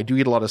salmon now. I do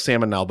eat a lot of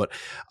salmon now, but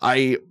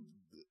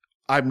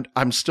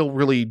I'm still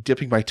really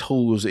dipping my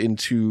toes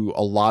into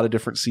a lot of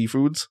different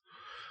seafoods.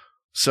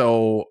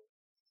 So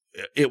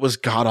it was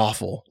god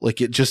awful. Like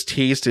it just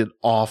tasted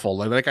awful.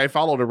 Like I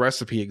followed a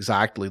recipe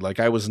exactly. Like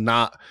I was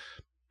not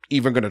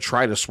even going to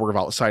try to swerve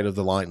outside of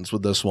the lines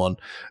with this one.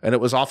 And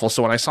it was awful.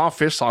 So when I saw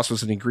fish sauce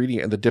was an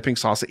ingredient and the dipping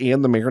sauce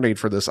and the marinade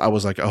for this, I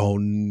was like, oh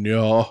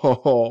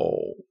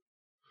no.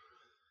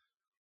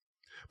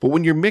 But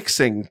when you're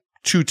mixing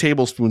 2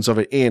 tablespoons of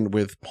it in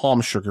with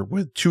palm sugar,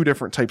 with 2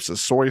 different types of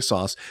soy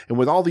sauce, and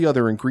with all the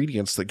other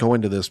ingredients that go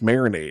into this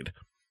marinade,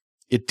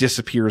 it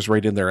disappears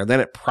right in there, and then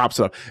it props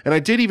it up. And I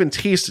did even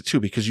taste it too,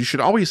 because you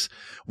should always,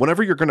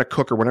 whenever you're going to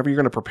cook or whenever you're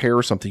going to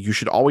prepare something, you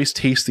should always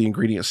taste the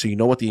ingredients so you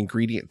know what the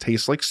ingredient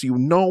tastes like, so you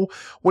know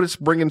what it's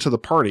bringing to the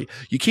party.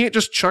 You can't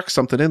just chuck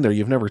something in there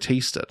you've never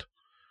tasted,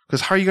 because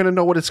how are you going to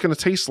know what it's going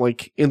to taste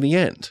like in the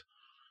end?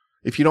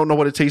 If you don't know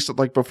what it tasted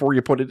like before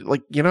you put it,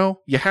 like, you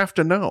know, you have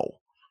to know.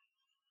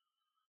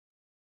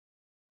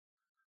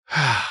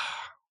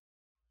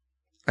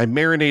 I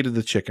marinated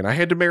the chicken. I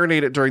had to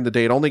marinate it during the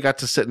day. It only got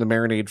to sit in the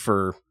marinade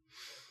for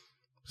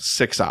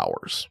 6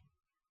 hours.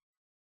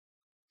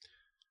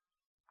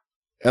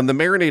 And the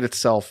marinade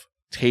itself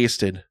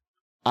tasted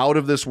out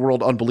of this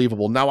world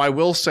unbelievable. Now, I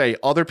will say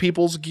other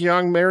people's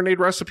Giyang marinade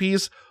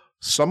recipes,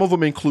 some of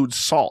them include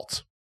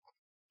salt.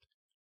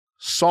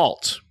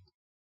 Salt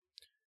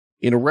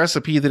in a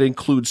recipe that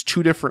includes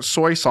 2 different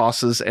soy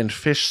sauces and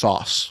fish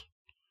sauce.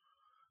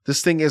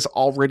 This thing is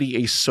already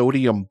a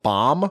sodium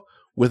bomb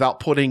without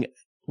putting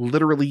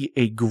literally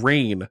a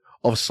grain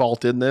of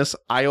salt in this.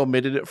 I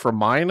omitted it from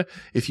mine.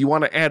 If you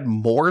want to add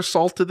more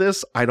salt to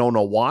this, I don't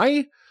know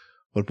why,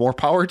 but more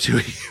power to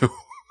you.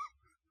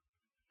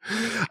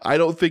 I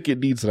don't think it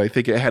needs it. I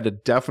think it had a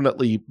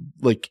definitely,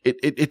 like,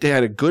 it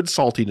had a good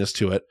saltiness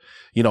to it.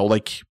 You know,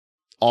 like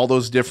all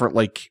those different,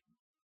 like,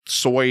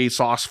 soy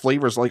sauce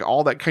flavors, like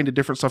all that kind of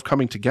different stuff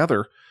coming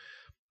together,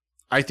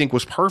 I think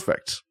was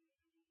perfect.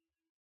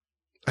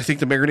 I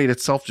think the marinade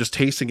itself, just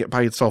tasting it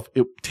by itself,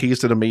 it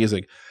tasted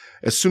amazing.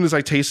 As soon as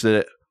I tasted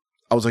it,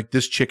 I was like,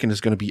 this chicken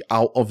is going to be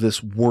out of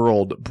this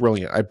world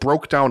brilliant. I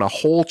broke down a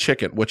whole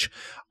chicken, which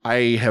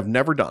I have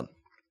never done.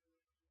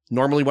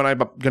 Normally when I'm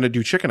going to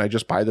do chicken, I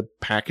just buy the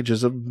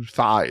packages of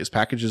thighs,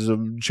 packages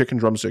of chicken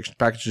drumsticks,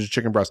 packages of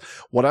chicken breasts,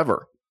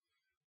 whatever.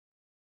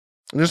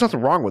 And there's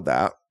nothing wrong with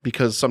that,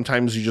 because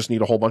sometimes you just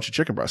need a whole bunch of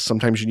chicken breasts.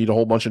 Sometimes you need a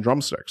whole bunch of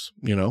drumsticks,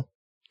 you know?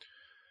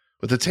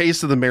 But the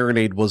taste of the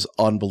marinade was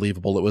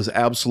unbelievable. It was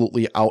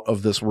absolutely out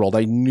of this world.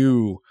 I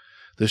knew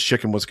this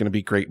chicken was going to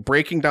be great.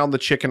 Breaking down the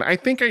chicken, I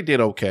think I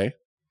did okay.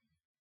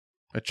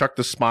 I chucked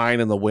the spine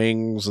and the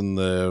wings and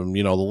the,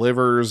 you know, the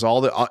livers, all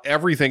the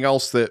everything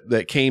else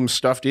that came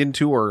stuffed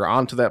into or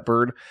onto that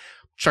bird.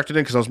 chucked it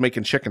in because I was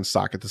making chicken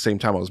stock at the same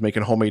time. I was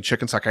making homemade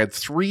chicken stock. I had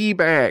 3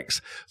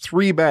 bags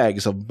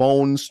of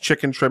bones,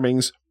 chicken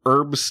trimmings,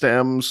 herb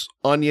stems,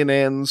 onion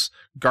ends,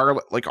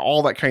 garlic, like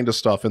all that kind of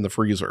stuff in the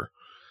freezer.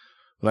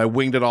 And I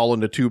winged it all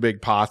into 2 big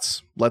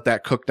pots, let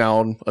that cook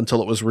down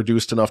until it was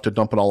reduced enough to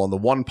dump it all in the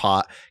one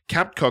pot,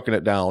 kept cooking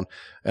it down,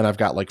 and I've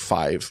got like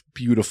 5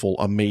 beautiful,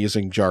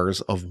 amazing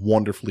jars of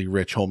wonderfully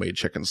rich homemade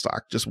chicken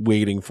stock just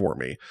waiting for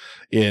me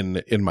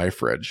in my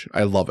fridge.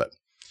 I love it.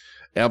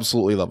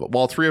 Absolutely love it.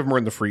 Well, 3 of them are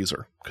in the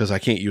freezer because I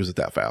can't use it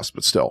that fast,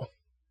 but still.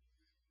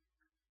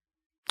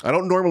 I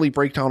don't normally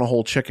break down a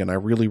whole chicken. I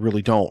really,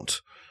 really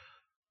don't.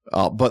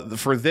 But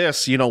for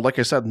this, like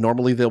I said,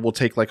 normally they will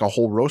take like a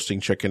whole roasting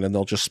chicken and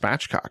they'll just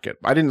spatchcock it.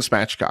 I didn't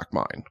spatchcock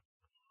mine.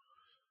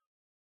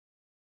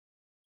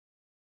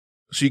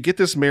 So you get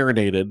this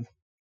marinated,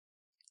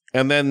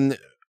 and then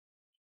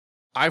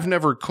I've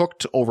never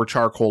cooked over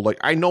charcoal. Like,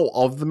 I know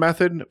of the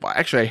method. Well,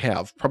 actually, I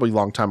have probably a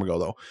long time ago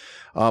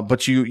though.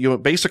 But you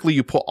basically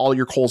you put all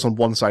your coals on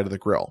one side of the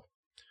grill,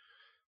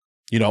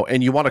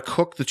 and you want to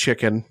cook the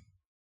chicken,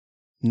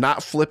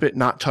 not flip it,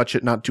 not touch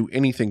it, not do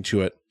anything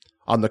to it.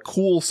 On the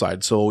cool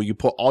side, so you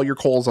put all your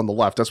coals on the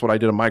left. That's what I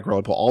did in my grill.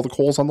 I put all the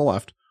coals on the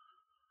left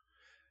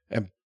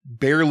and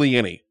barely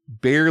any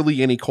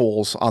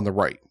coals on the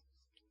right.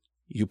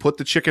 You put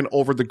the chicken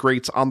over the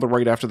grates on the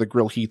right after the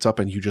grill heats up,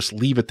 and you just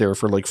leave it there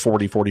for like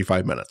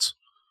 40-45 minutes.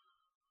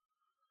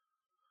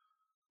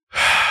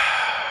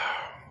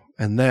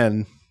 And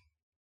then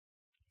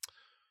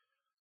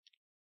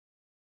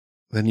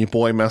your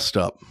boy messed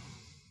up.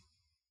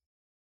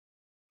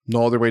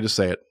 No other way to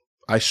say it.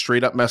 I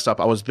straight up messed up.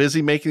 I was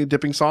busy making the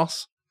dipping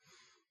sauce.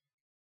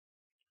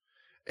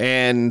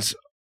 And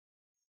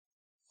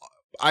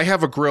I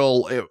have a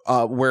grill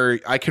where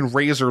I can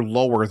raise or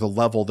lower the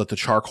level that the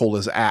charcoal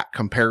is at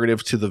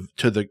comparative to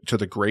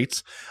the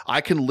grates.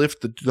 I can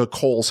lift the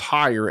coals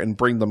higher and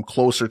bring them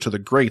closer to the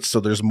grates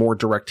so there's more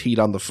direct heat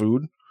on the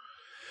food.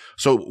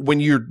 So when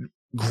you're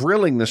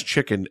grilling this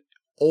chicken,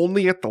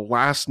 only at the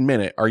last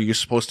minute are you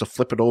supposed to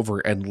flip it over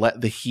and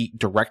let the heat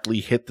directly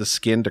hit the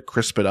skin to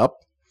crisp it up.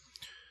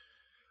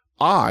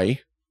 I,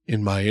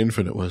 in my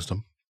infinite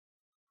wisdom,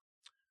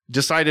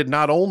 decided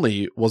not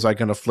only was I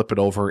going to flip it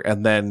over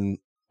and then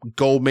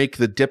go make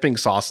the dipping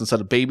sauce instead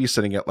of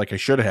babysitting it like I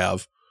should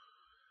have,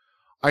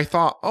 I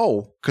thought,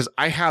 because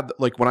I had,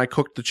 like, when I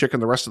cooked the chicken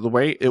the rest of the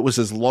way, it was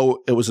as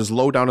low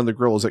down in the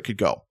grill as it could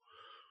go.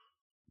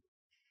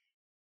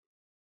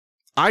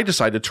 I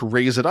decided to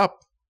raise it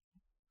up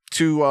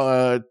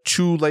to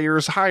 2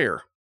 layers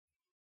higher.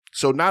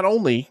 So not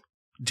only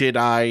did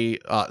I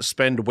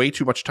spend way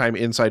too much time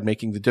inside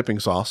making the dipping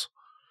sauce,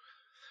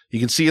 you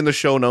can see in the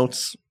show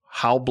notes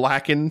how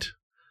blackened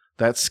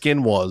that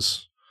skin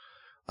was.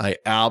 I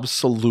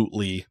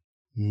absolutely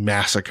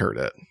massacred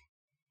it.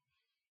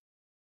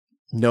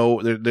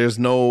 No, there's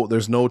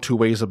no 2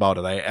 ways about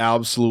it. I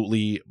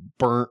absolutely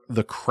burnt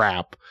the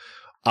crap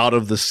out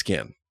of the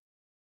skin,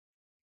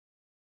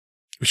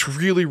 which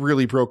really,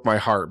 really broke my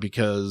heart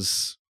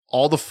because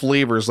all the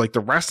flavors, like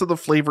the rest of the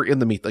flavor in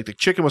the meat, like the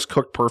chicken was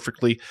cooked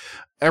perfectly.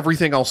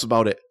 Everything else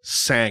about it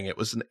sang. It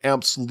was an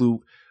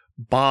absolute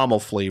bomb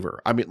of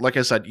flavor. I mean, like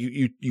I said,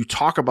 you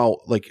talk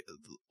about like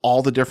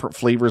all the different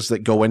flavors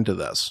that go into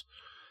this.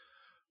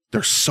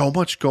 There's so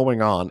much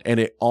going on, and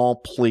it all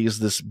plays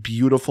this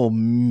beautiful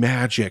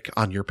magic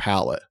on your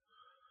palate.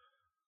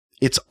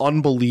 It's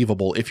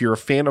unbelievable. If you're a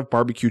fan of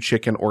barbecue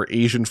chicken or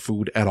Asian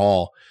food at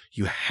all,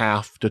 you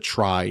have to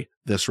try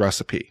this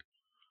recipe.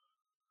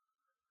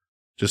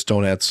 Just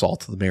don't add salt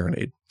to the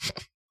marinade.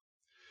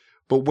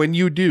 But when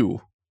you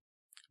do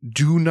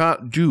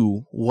not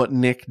do what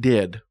Nick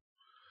did.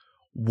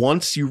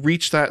 Once you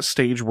reach that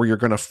stage where you're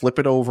going to flip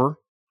it over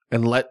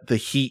and let the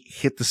heat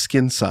hit the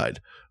skin side,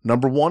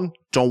 number 1,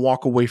 don't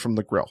walk away from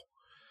the grill.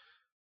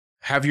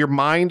 Have your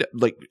mind,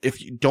 like,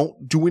 if you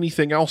don't do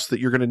anything else that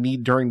you're going to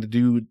need during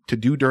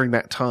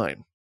that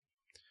time,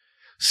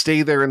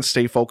 stay there and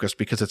stay focused,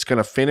 because it's going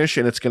to finish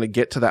and it's going to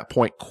get to that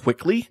point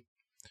quickly.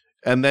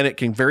 And then it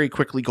can very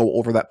quickly go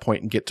over that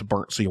point and get to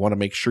burnt. So you want to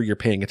make sure you're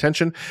paying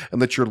attention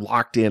and that you're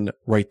locked in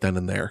right then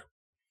and there.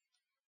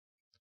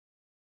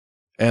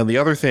 And the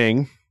other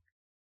thing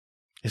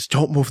is,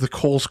 don't move the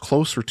coals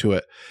closer to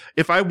it.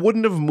 If I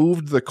wouldn't have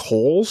moved the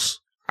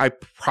coals, I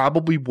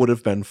probably would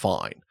have been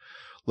fine.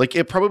 Like,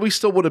 it probably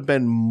still would have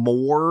been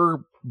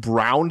more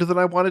browned than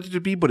I wanted it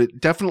to be, but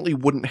it definitely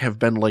wouldn't have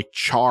been like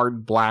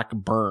charred, black,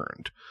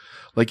 burned.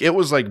 Like, it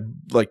was like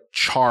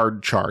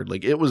charred.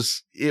 Like, it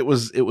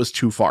was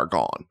too far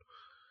gone.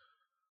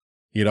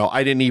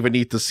 I didn't even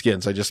eat the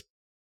skins. I just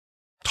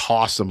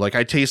tossed them. Like,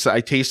 I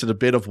tasted a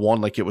bit of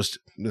one, like it was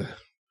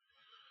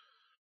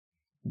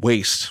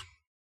waste.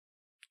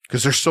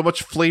 Because there's so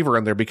much flavor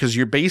in there, because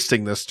you're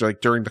basting this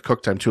like during the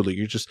cook time too. Like,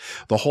 you're just,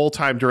 the whole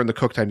time during the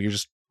cook time, you're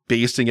just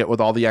basting it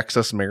with all the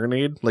excess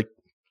marinade. Like,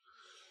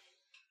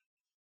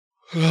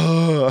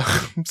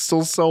 I'm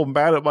still so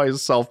mad at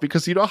myself,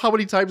 because you know how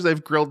many times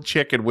I've grilled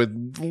chicken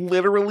with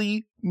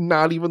literally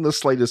not even the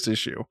slightest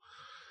issue.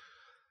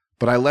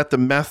 But I let the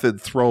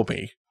method throw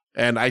me.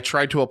 And I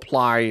tried to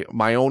apply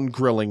my own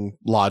grilling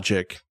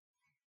logic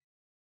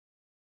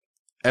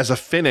as a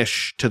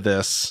finish to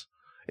this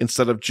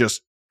instead of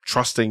just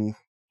trusting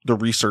the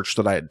research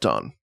that I had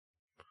done.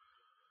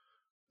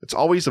 It's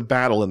always a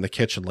battle in the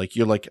kitchen. Like,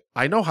 you're like,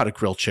 I know how to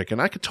grill chicken.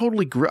 I could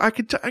totally grill. I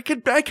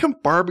can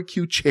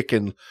barbecue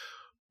chicken.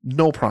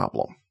 No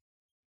problem.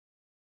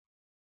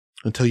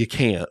 Until you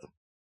can't.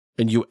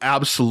 And you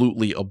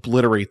absolutely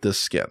obliterate this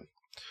skin.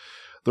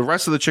 The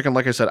rest of the chicken,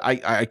 like I said,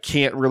 I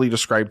can't really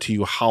describe to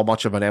you how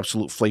much of an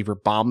absolute flavor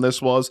bomb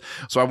this was.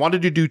 So I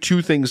wanted to do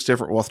three things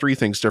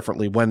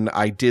differently when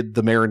I did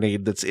the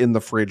marinade that's in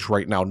the fridge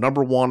right now.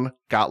 Number one,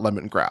 got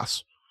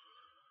lemongrass.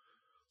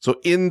 So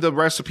in the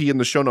recipe in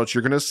the show notes,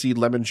 you're going to see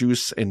lemon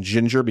juice and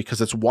ginger because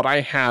it's what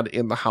I had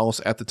in the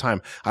house at the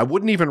time. I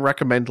wouldn't even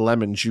recommend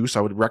lemon juice. I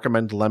would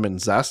recommend lemon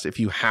zest if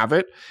you have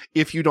it,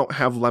 if you don't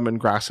have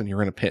lemongrass and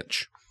you're in a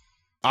pinch.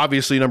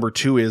 Obviously, number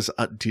two is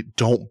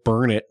don't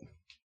burn it.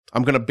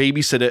 I'm going to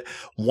babysit it.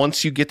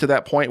 Once you get to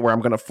that point where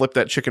I'm going to flip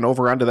that chicken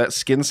over onto that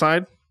skin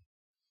side,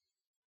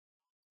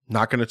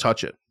 not going to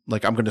touch it.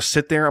 Like, I'm going to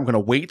sit there. I'm going to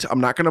wait.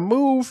 I'm not going to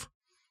move.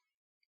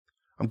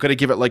 I'm going to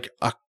give it like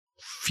a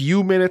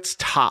few minutes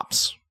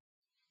tops.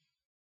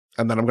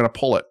 And then I'm going to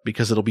pull it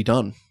because it'll be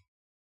done.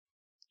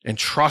 And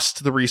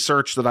trust the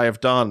research that I have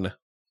done.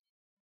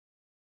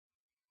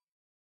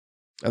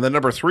 And then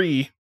number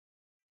three,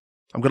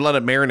 I'm going to let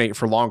it marinate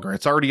for longer.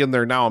 It's already in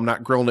there now. I'm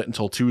not grilling it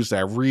until Tuesday.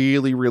 I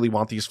really, really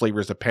want these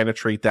flavors to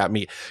penetrate that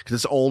meat because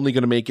it's only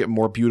going to make it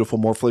more beautiful,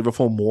 more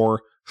flavorful,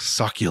 more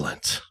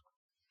succulent.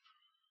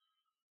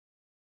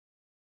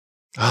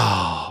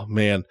 Oh,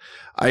 man.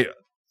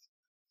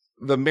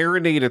 The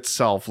marinade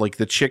itself, like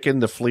the chicken,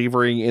 the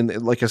flavoring,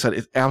 and like I said,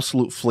 it's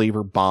absolute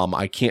flavor bomb.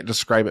 I can't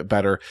describe it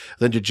better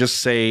than to just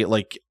say,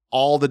 like,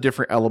 all the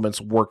different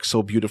elements work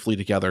so beautifully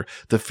together.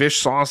 The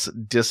fish sauce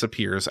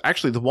disappears.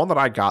 Actually, the one that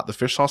I got, the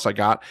fish sauce I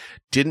got,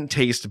 didn't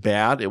taste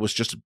bad. It was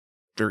just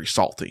very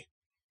salty.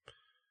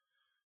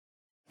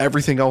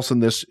 Everything else in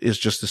this is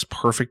just this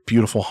perfect,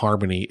 beautiful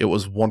harmony. It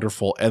was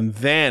wonderful. And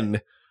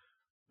then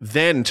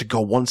to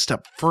go one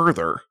step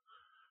further,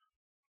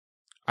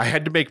 I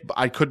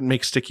couldn't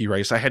make sticky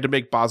rice. I had to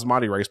make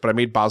basmati rice, but I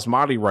made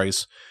basmati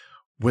rice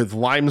with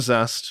lime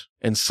zest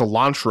and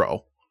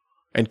cilantro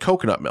and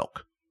coconut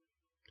milk.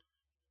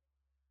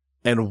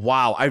 And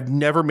wow, I've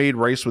never made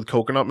rice with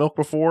coconut milk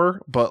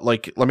before, but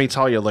like, let me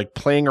tell you, like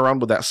playing around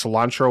with that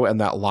cilantro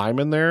and that lime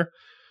in there,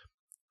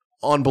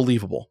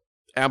 unbelievable.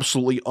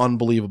 Absolutely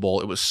unbelievable.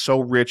 It was so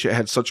rich. It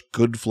had such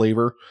good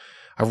flavor.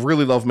 I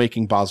really love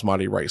making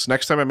basmati rice.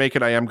 Next time I make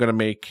it, I am going to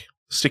make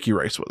sticky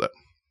rice with it.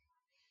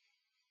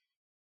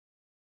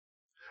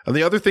 And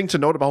the other thing to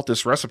note about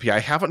this recipe, I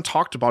haven't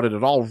talked about it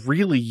at all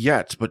really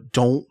yet, but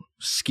don't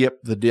skip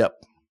the dip.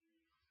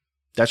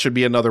 That should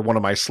be another one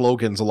of my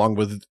slogans along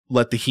with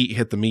let the heat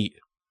hit the meat.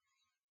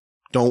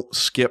 Don't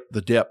skip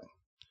the dip.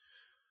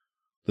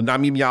 The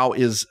Nam Miao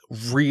is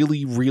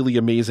really, really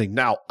amazing.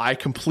 Now, I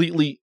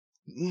completely,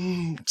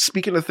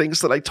 speaking of things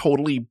that I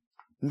totally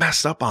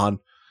messed up on,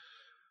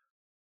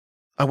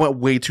 I went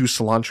way too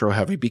cilantro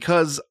heavy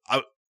because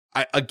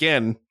I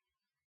again,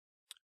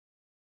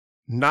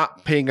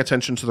 not paying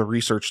attention to the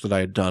research that I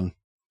had done,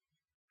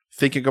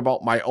 thinking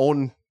about my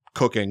own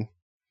cooking.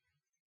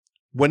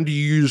 When do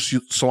you use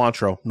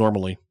cilantro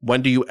normally?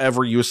 When do you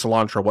ever use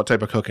cilantro? What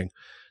type of cooking?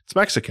 It's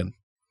Mexican.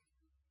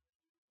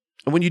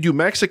 And when you do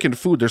Mexican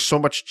food, there's so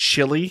much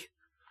chili.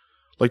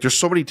 Like there's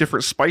so many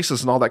different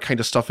spices and all that kind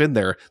of stuff in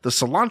there. The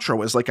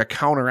cilantro is like a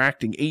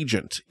counteracting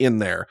agent in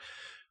there,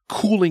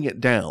 cooling it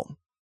down,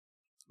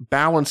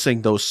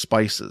 balancing those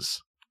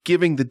spices,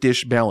 giving the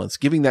dish balance,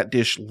 giving that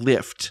dish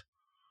lift.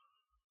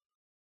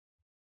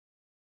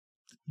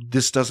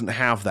 This doesn't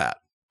have that.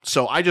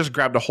 So I just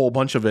grabbed a whole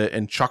bunch of it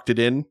and chucked it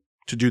in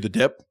to do the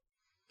dip.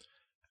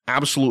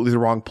 Absolutely the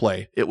wrong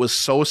play. It was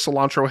so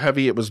cilantro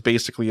heavy, it was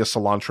basically a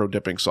cilantro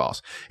dipping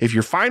sauce. If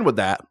you're fine with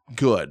that,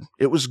 good.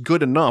 It was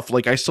good enough.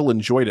 Like, I still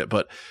enjoyed it,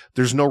 but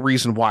there's no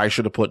reason why I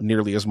should have put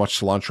nearly as much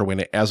cilantro in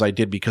it as I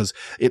did because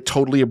it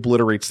totally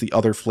obliterates the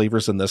other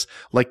flavors in this.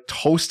 Like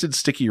toasted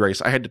sticky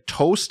rice. I had to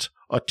toast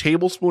a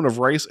tablespoon of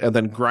rice and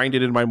then grind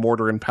it in my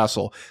mortar and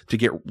pestle to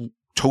get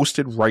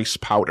toasted rice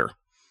powder.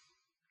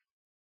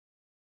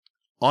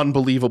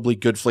 Unbelievably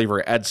good flavor.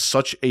 It adds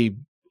such a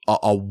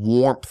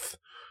warmth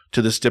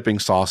to this dipping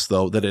sauce,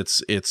 though, that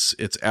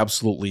it's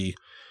absolutely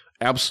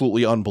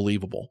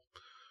unbelievable.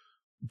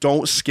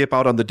 Don't skip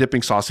out on the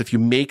dipping sauce. If you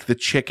make the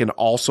chicken,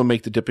 also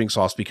make the dipping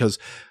sauce because,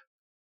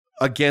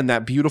 again,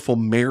 that beautiful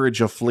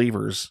marriage of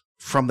flavors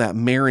from that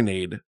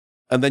marinade,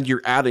 and then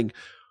you're adding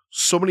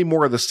so many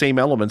more of the same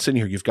elements in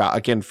here. You've got,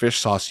 again, fish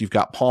sauce, you've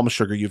got palm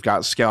sugar, you've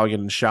got scallion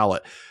and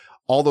shallot,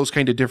 all those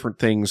kind of different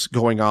things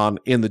going on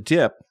in the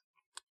dip.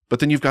 But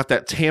then you've got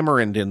that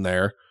tamarind in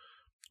there,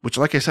 which,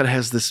 like I said,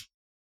 has this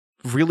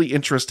really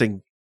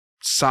interesting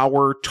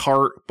sour,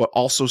 tart, but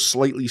also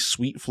slightly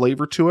sweet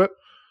flavor to it.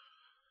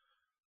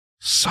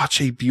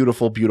 Such a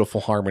beautiful, beautiful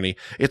harmony.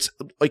 It's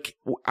like,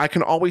 I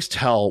can always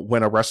tell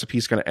when a recipe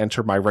is going to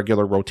enter my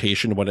regular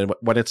rotation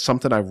when it's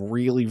something I've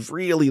really,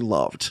 really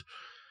loved.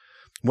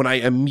 when I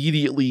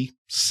immediately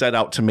set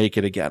out to make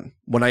it again.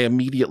 When I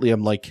immediately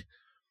am like,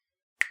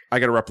 I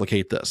got to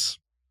replicate this.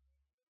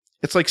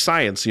 It's like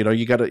science, you know,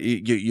 you get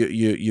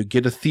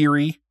a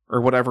theory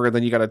or whatever, and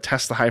then you got to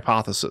test the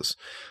hypothesis.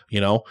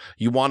 You know,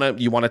 you want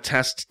to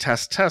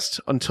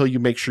test until you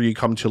make sure you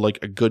come to like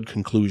a good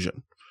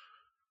conclusion.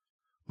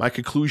 My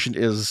conclusion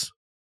is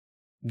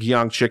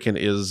Gyeong chicken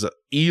is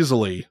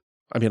easily,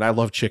 I mean, I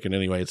love chicken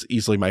anyway. It's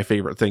easily my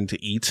favorite thing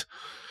to eat.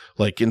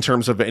 Like in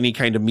terms of any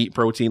kind of meat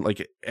protein,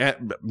 like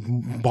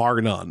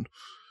bar none.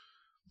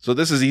 So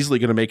this is easily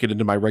going to make it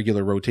into my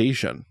regular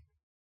rotation.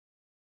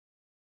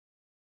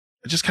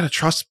 I just kind of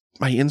trust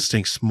my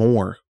instincts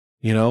more,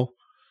 you know?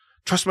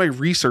 Trust my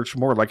research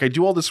more. Like I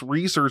do all this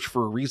research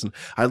for a reason.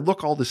 I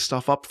look all this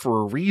stuff up for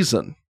a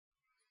reason.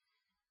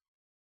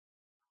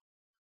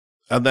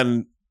 And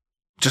then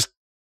just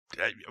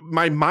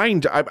my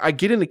mind, I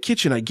get in the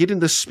kitchen, I get in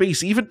this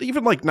space,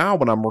 even like now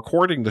when I'm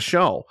recording the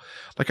show,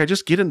 like I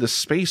just get in this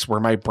space where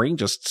my brain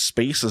just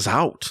spaces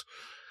out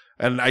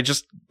and I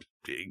just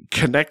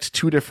connect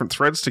two different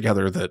threads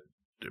together that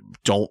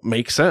don't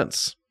make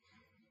sense.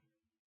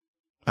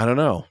 I don't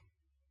know.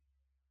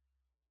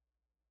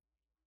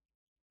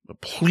 But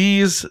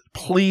please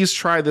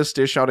try this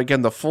dish out.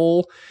 Again, the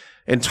full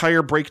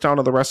entire breakdown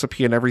of the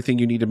recipe and everything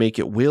you need to make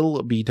it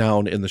will be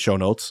down in the show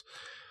notes.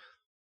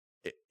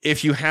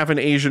 If you have an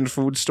Asian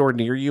food store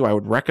near you, I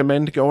would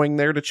recommend going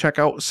there to check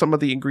out some of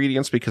the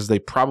ingredients because they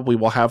probably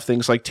will have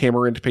things like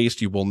tamarind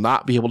paste. You will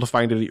not be able to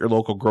find it at your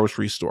local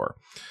grocery store.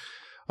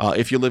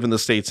 If you live in the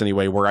States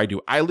anyway, where I do.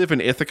 I live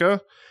in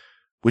Ithaca,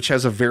 which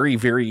has a very,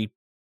 very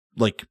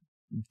like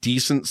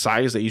decent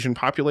sized Asian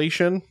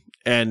population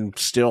and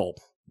still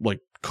like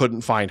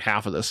couldn't find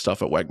half of this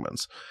stuff at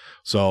Wegmans.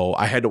 So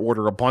I had to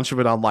order a bunch of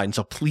it online.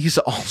 So please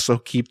also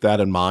keep that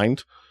in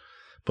mind.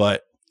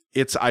 But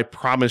I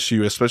promise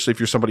you, especially if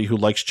you're somebody who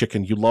likes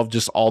chicken, you love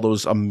just all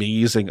those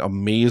amazing,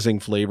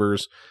 amazing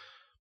flavors.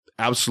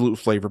 Absolute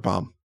flavor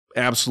bomb.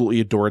 Absolutely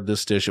adored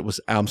this dish. It was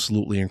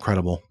absolutely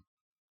incredible.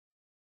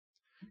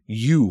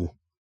 You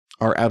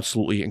are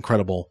absolutely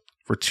incredible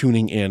for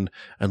tuning in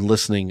and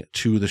listening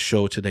to the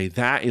show today.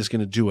 That is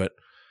going to do it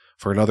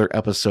for another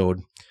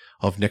episode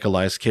of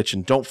Nikolai's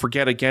Kitchen. Don't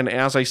forget, again,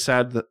 as I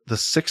said, the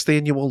 6th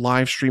annual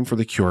live stream for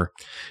The Cure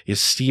is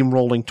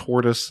steamrolling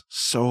toward us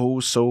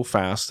so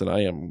fast,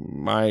 and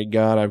my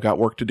God, I've got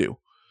work to do.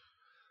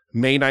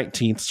 May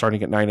 19th,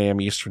 starting at 9 a.m.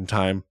 Eastern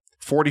Time,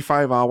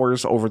 45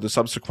 hours over the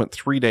subsequent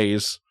 3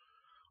 days,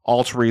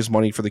 all to raise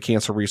money for the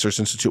Cancer Research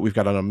Institute. We've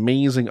got an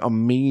amazing,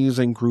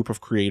 amazing group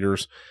of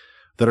creators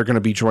that are going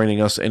to be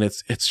joining us, and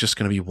it's just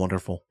going to be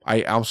wonderful.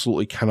 I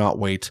absolutely cannot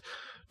wait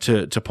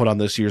to put on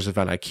this year's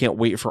event. I can't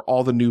wait for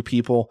all the new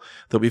people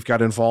that we've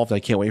got involved. I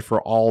can't wait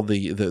for all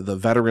the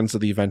veterans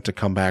of the event to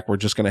come back. We're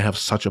just going to have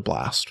such a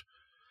blast.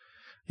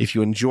 If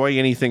you enjoy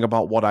anything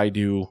about what I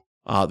do,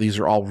 these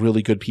are all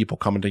really good people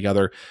coming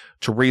together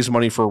to raise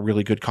money for a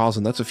really good cause.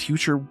 And that's a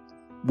future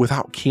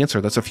without cancer.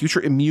 That's a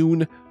future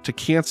immune to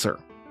cancer.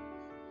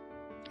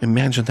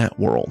 Imagine that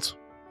world.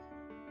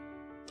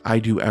 I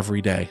do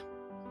every day.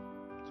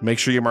 So make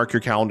sure you mark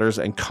your calendars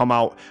and come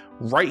out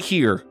right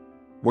here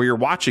where you're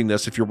watching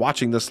this. If you're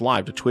watching this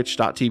live, to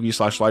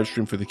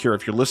twitch.tv/livestream for The Cure.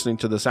 If you're listening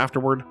to this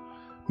afterward,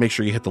 make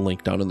sure you hit the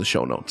link down in the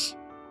show notes.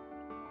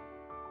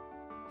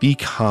 Be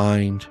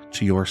kind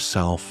to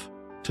yourself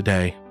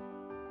today.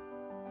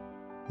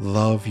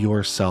 Love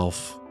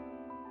yourself.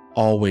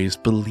 Always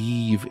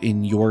believe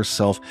in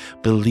yourself.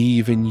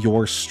 Believe in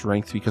your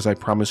strength, because I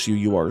promise you,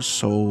 you are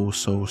so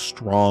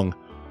strong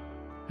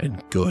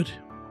and good.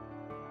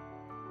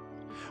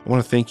 I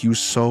want to thank you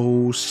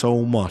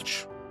so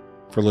much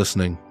for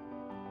listening.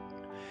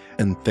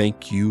 And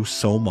thank you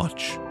so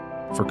much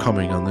for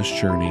coming on this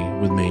journey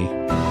with me.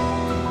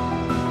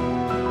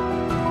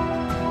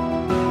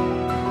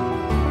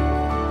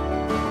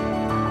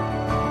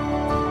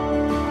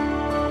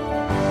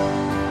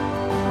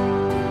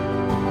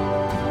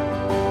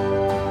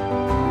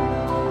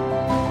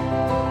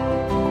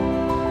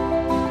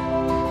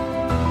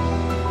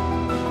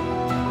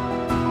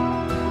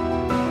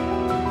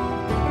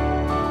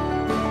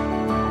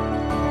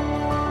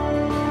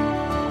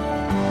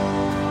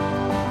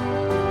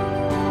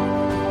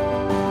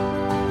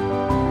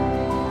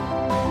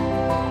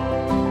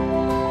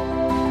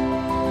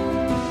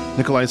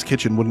 Nikolai's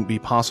Kitchen wouldn't be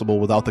possible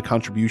without the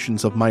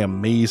contributions of my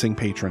amazing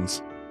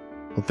patrons.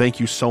 Well, thank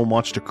you so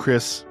much to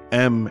Chris,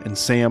 M, and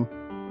Sam.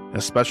 And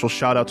a special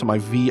shout out to my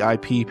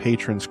VIP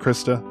patrons,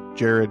 Krista,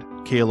 Jared,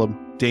 Caleb,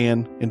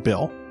 Dan, and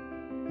Bill.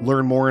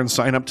 Learn more and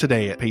sign up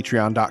today at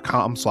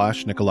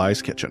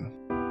patreon.com/Nikolai's Kitchen.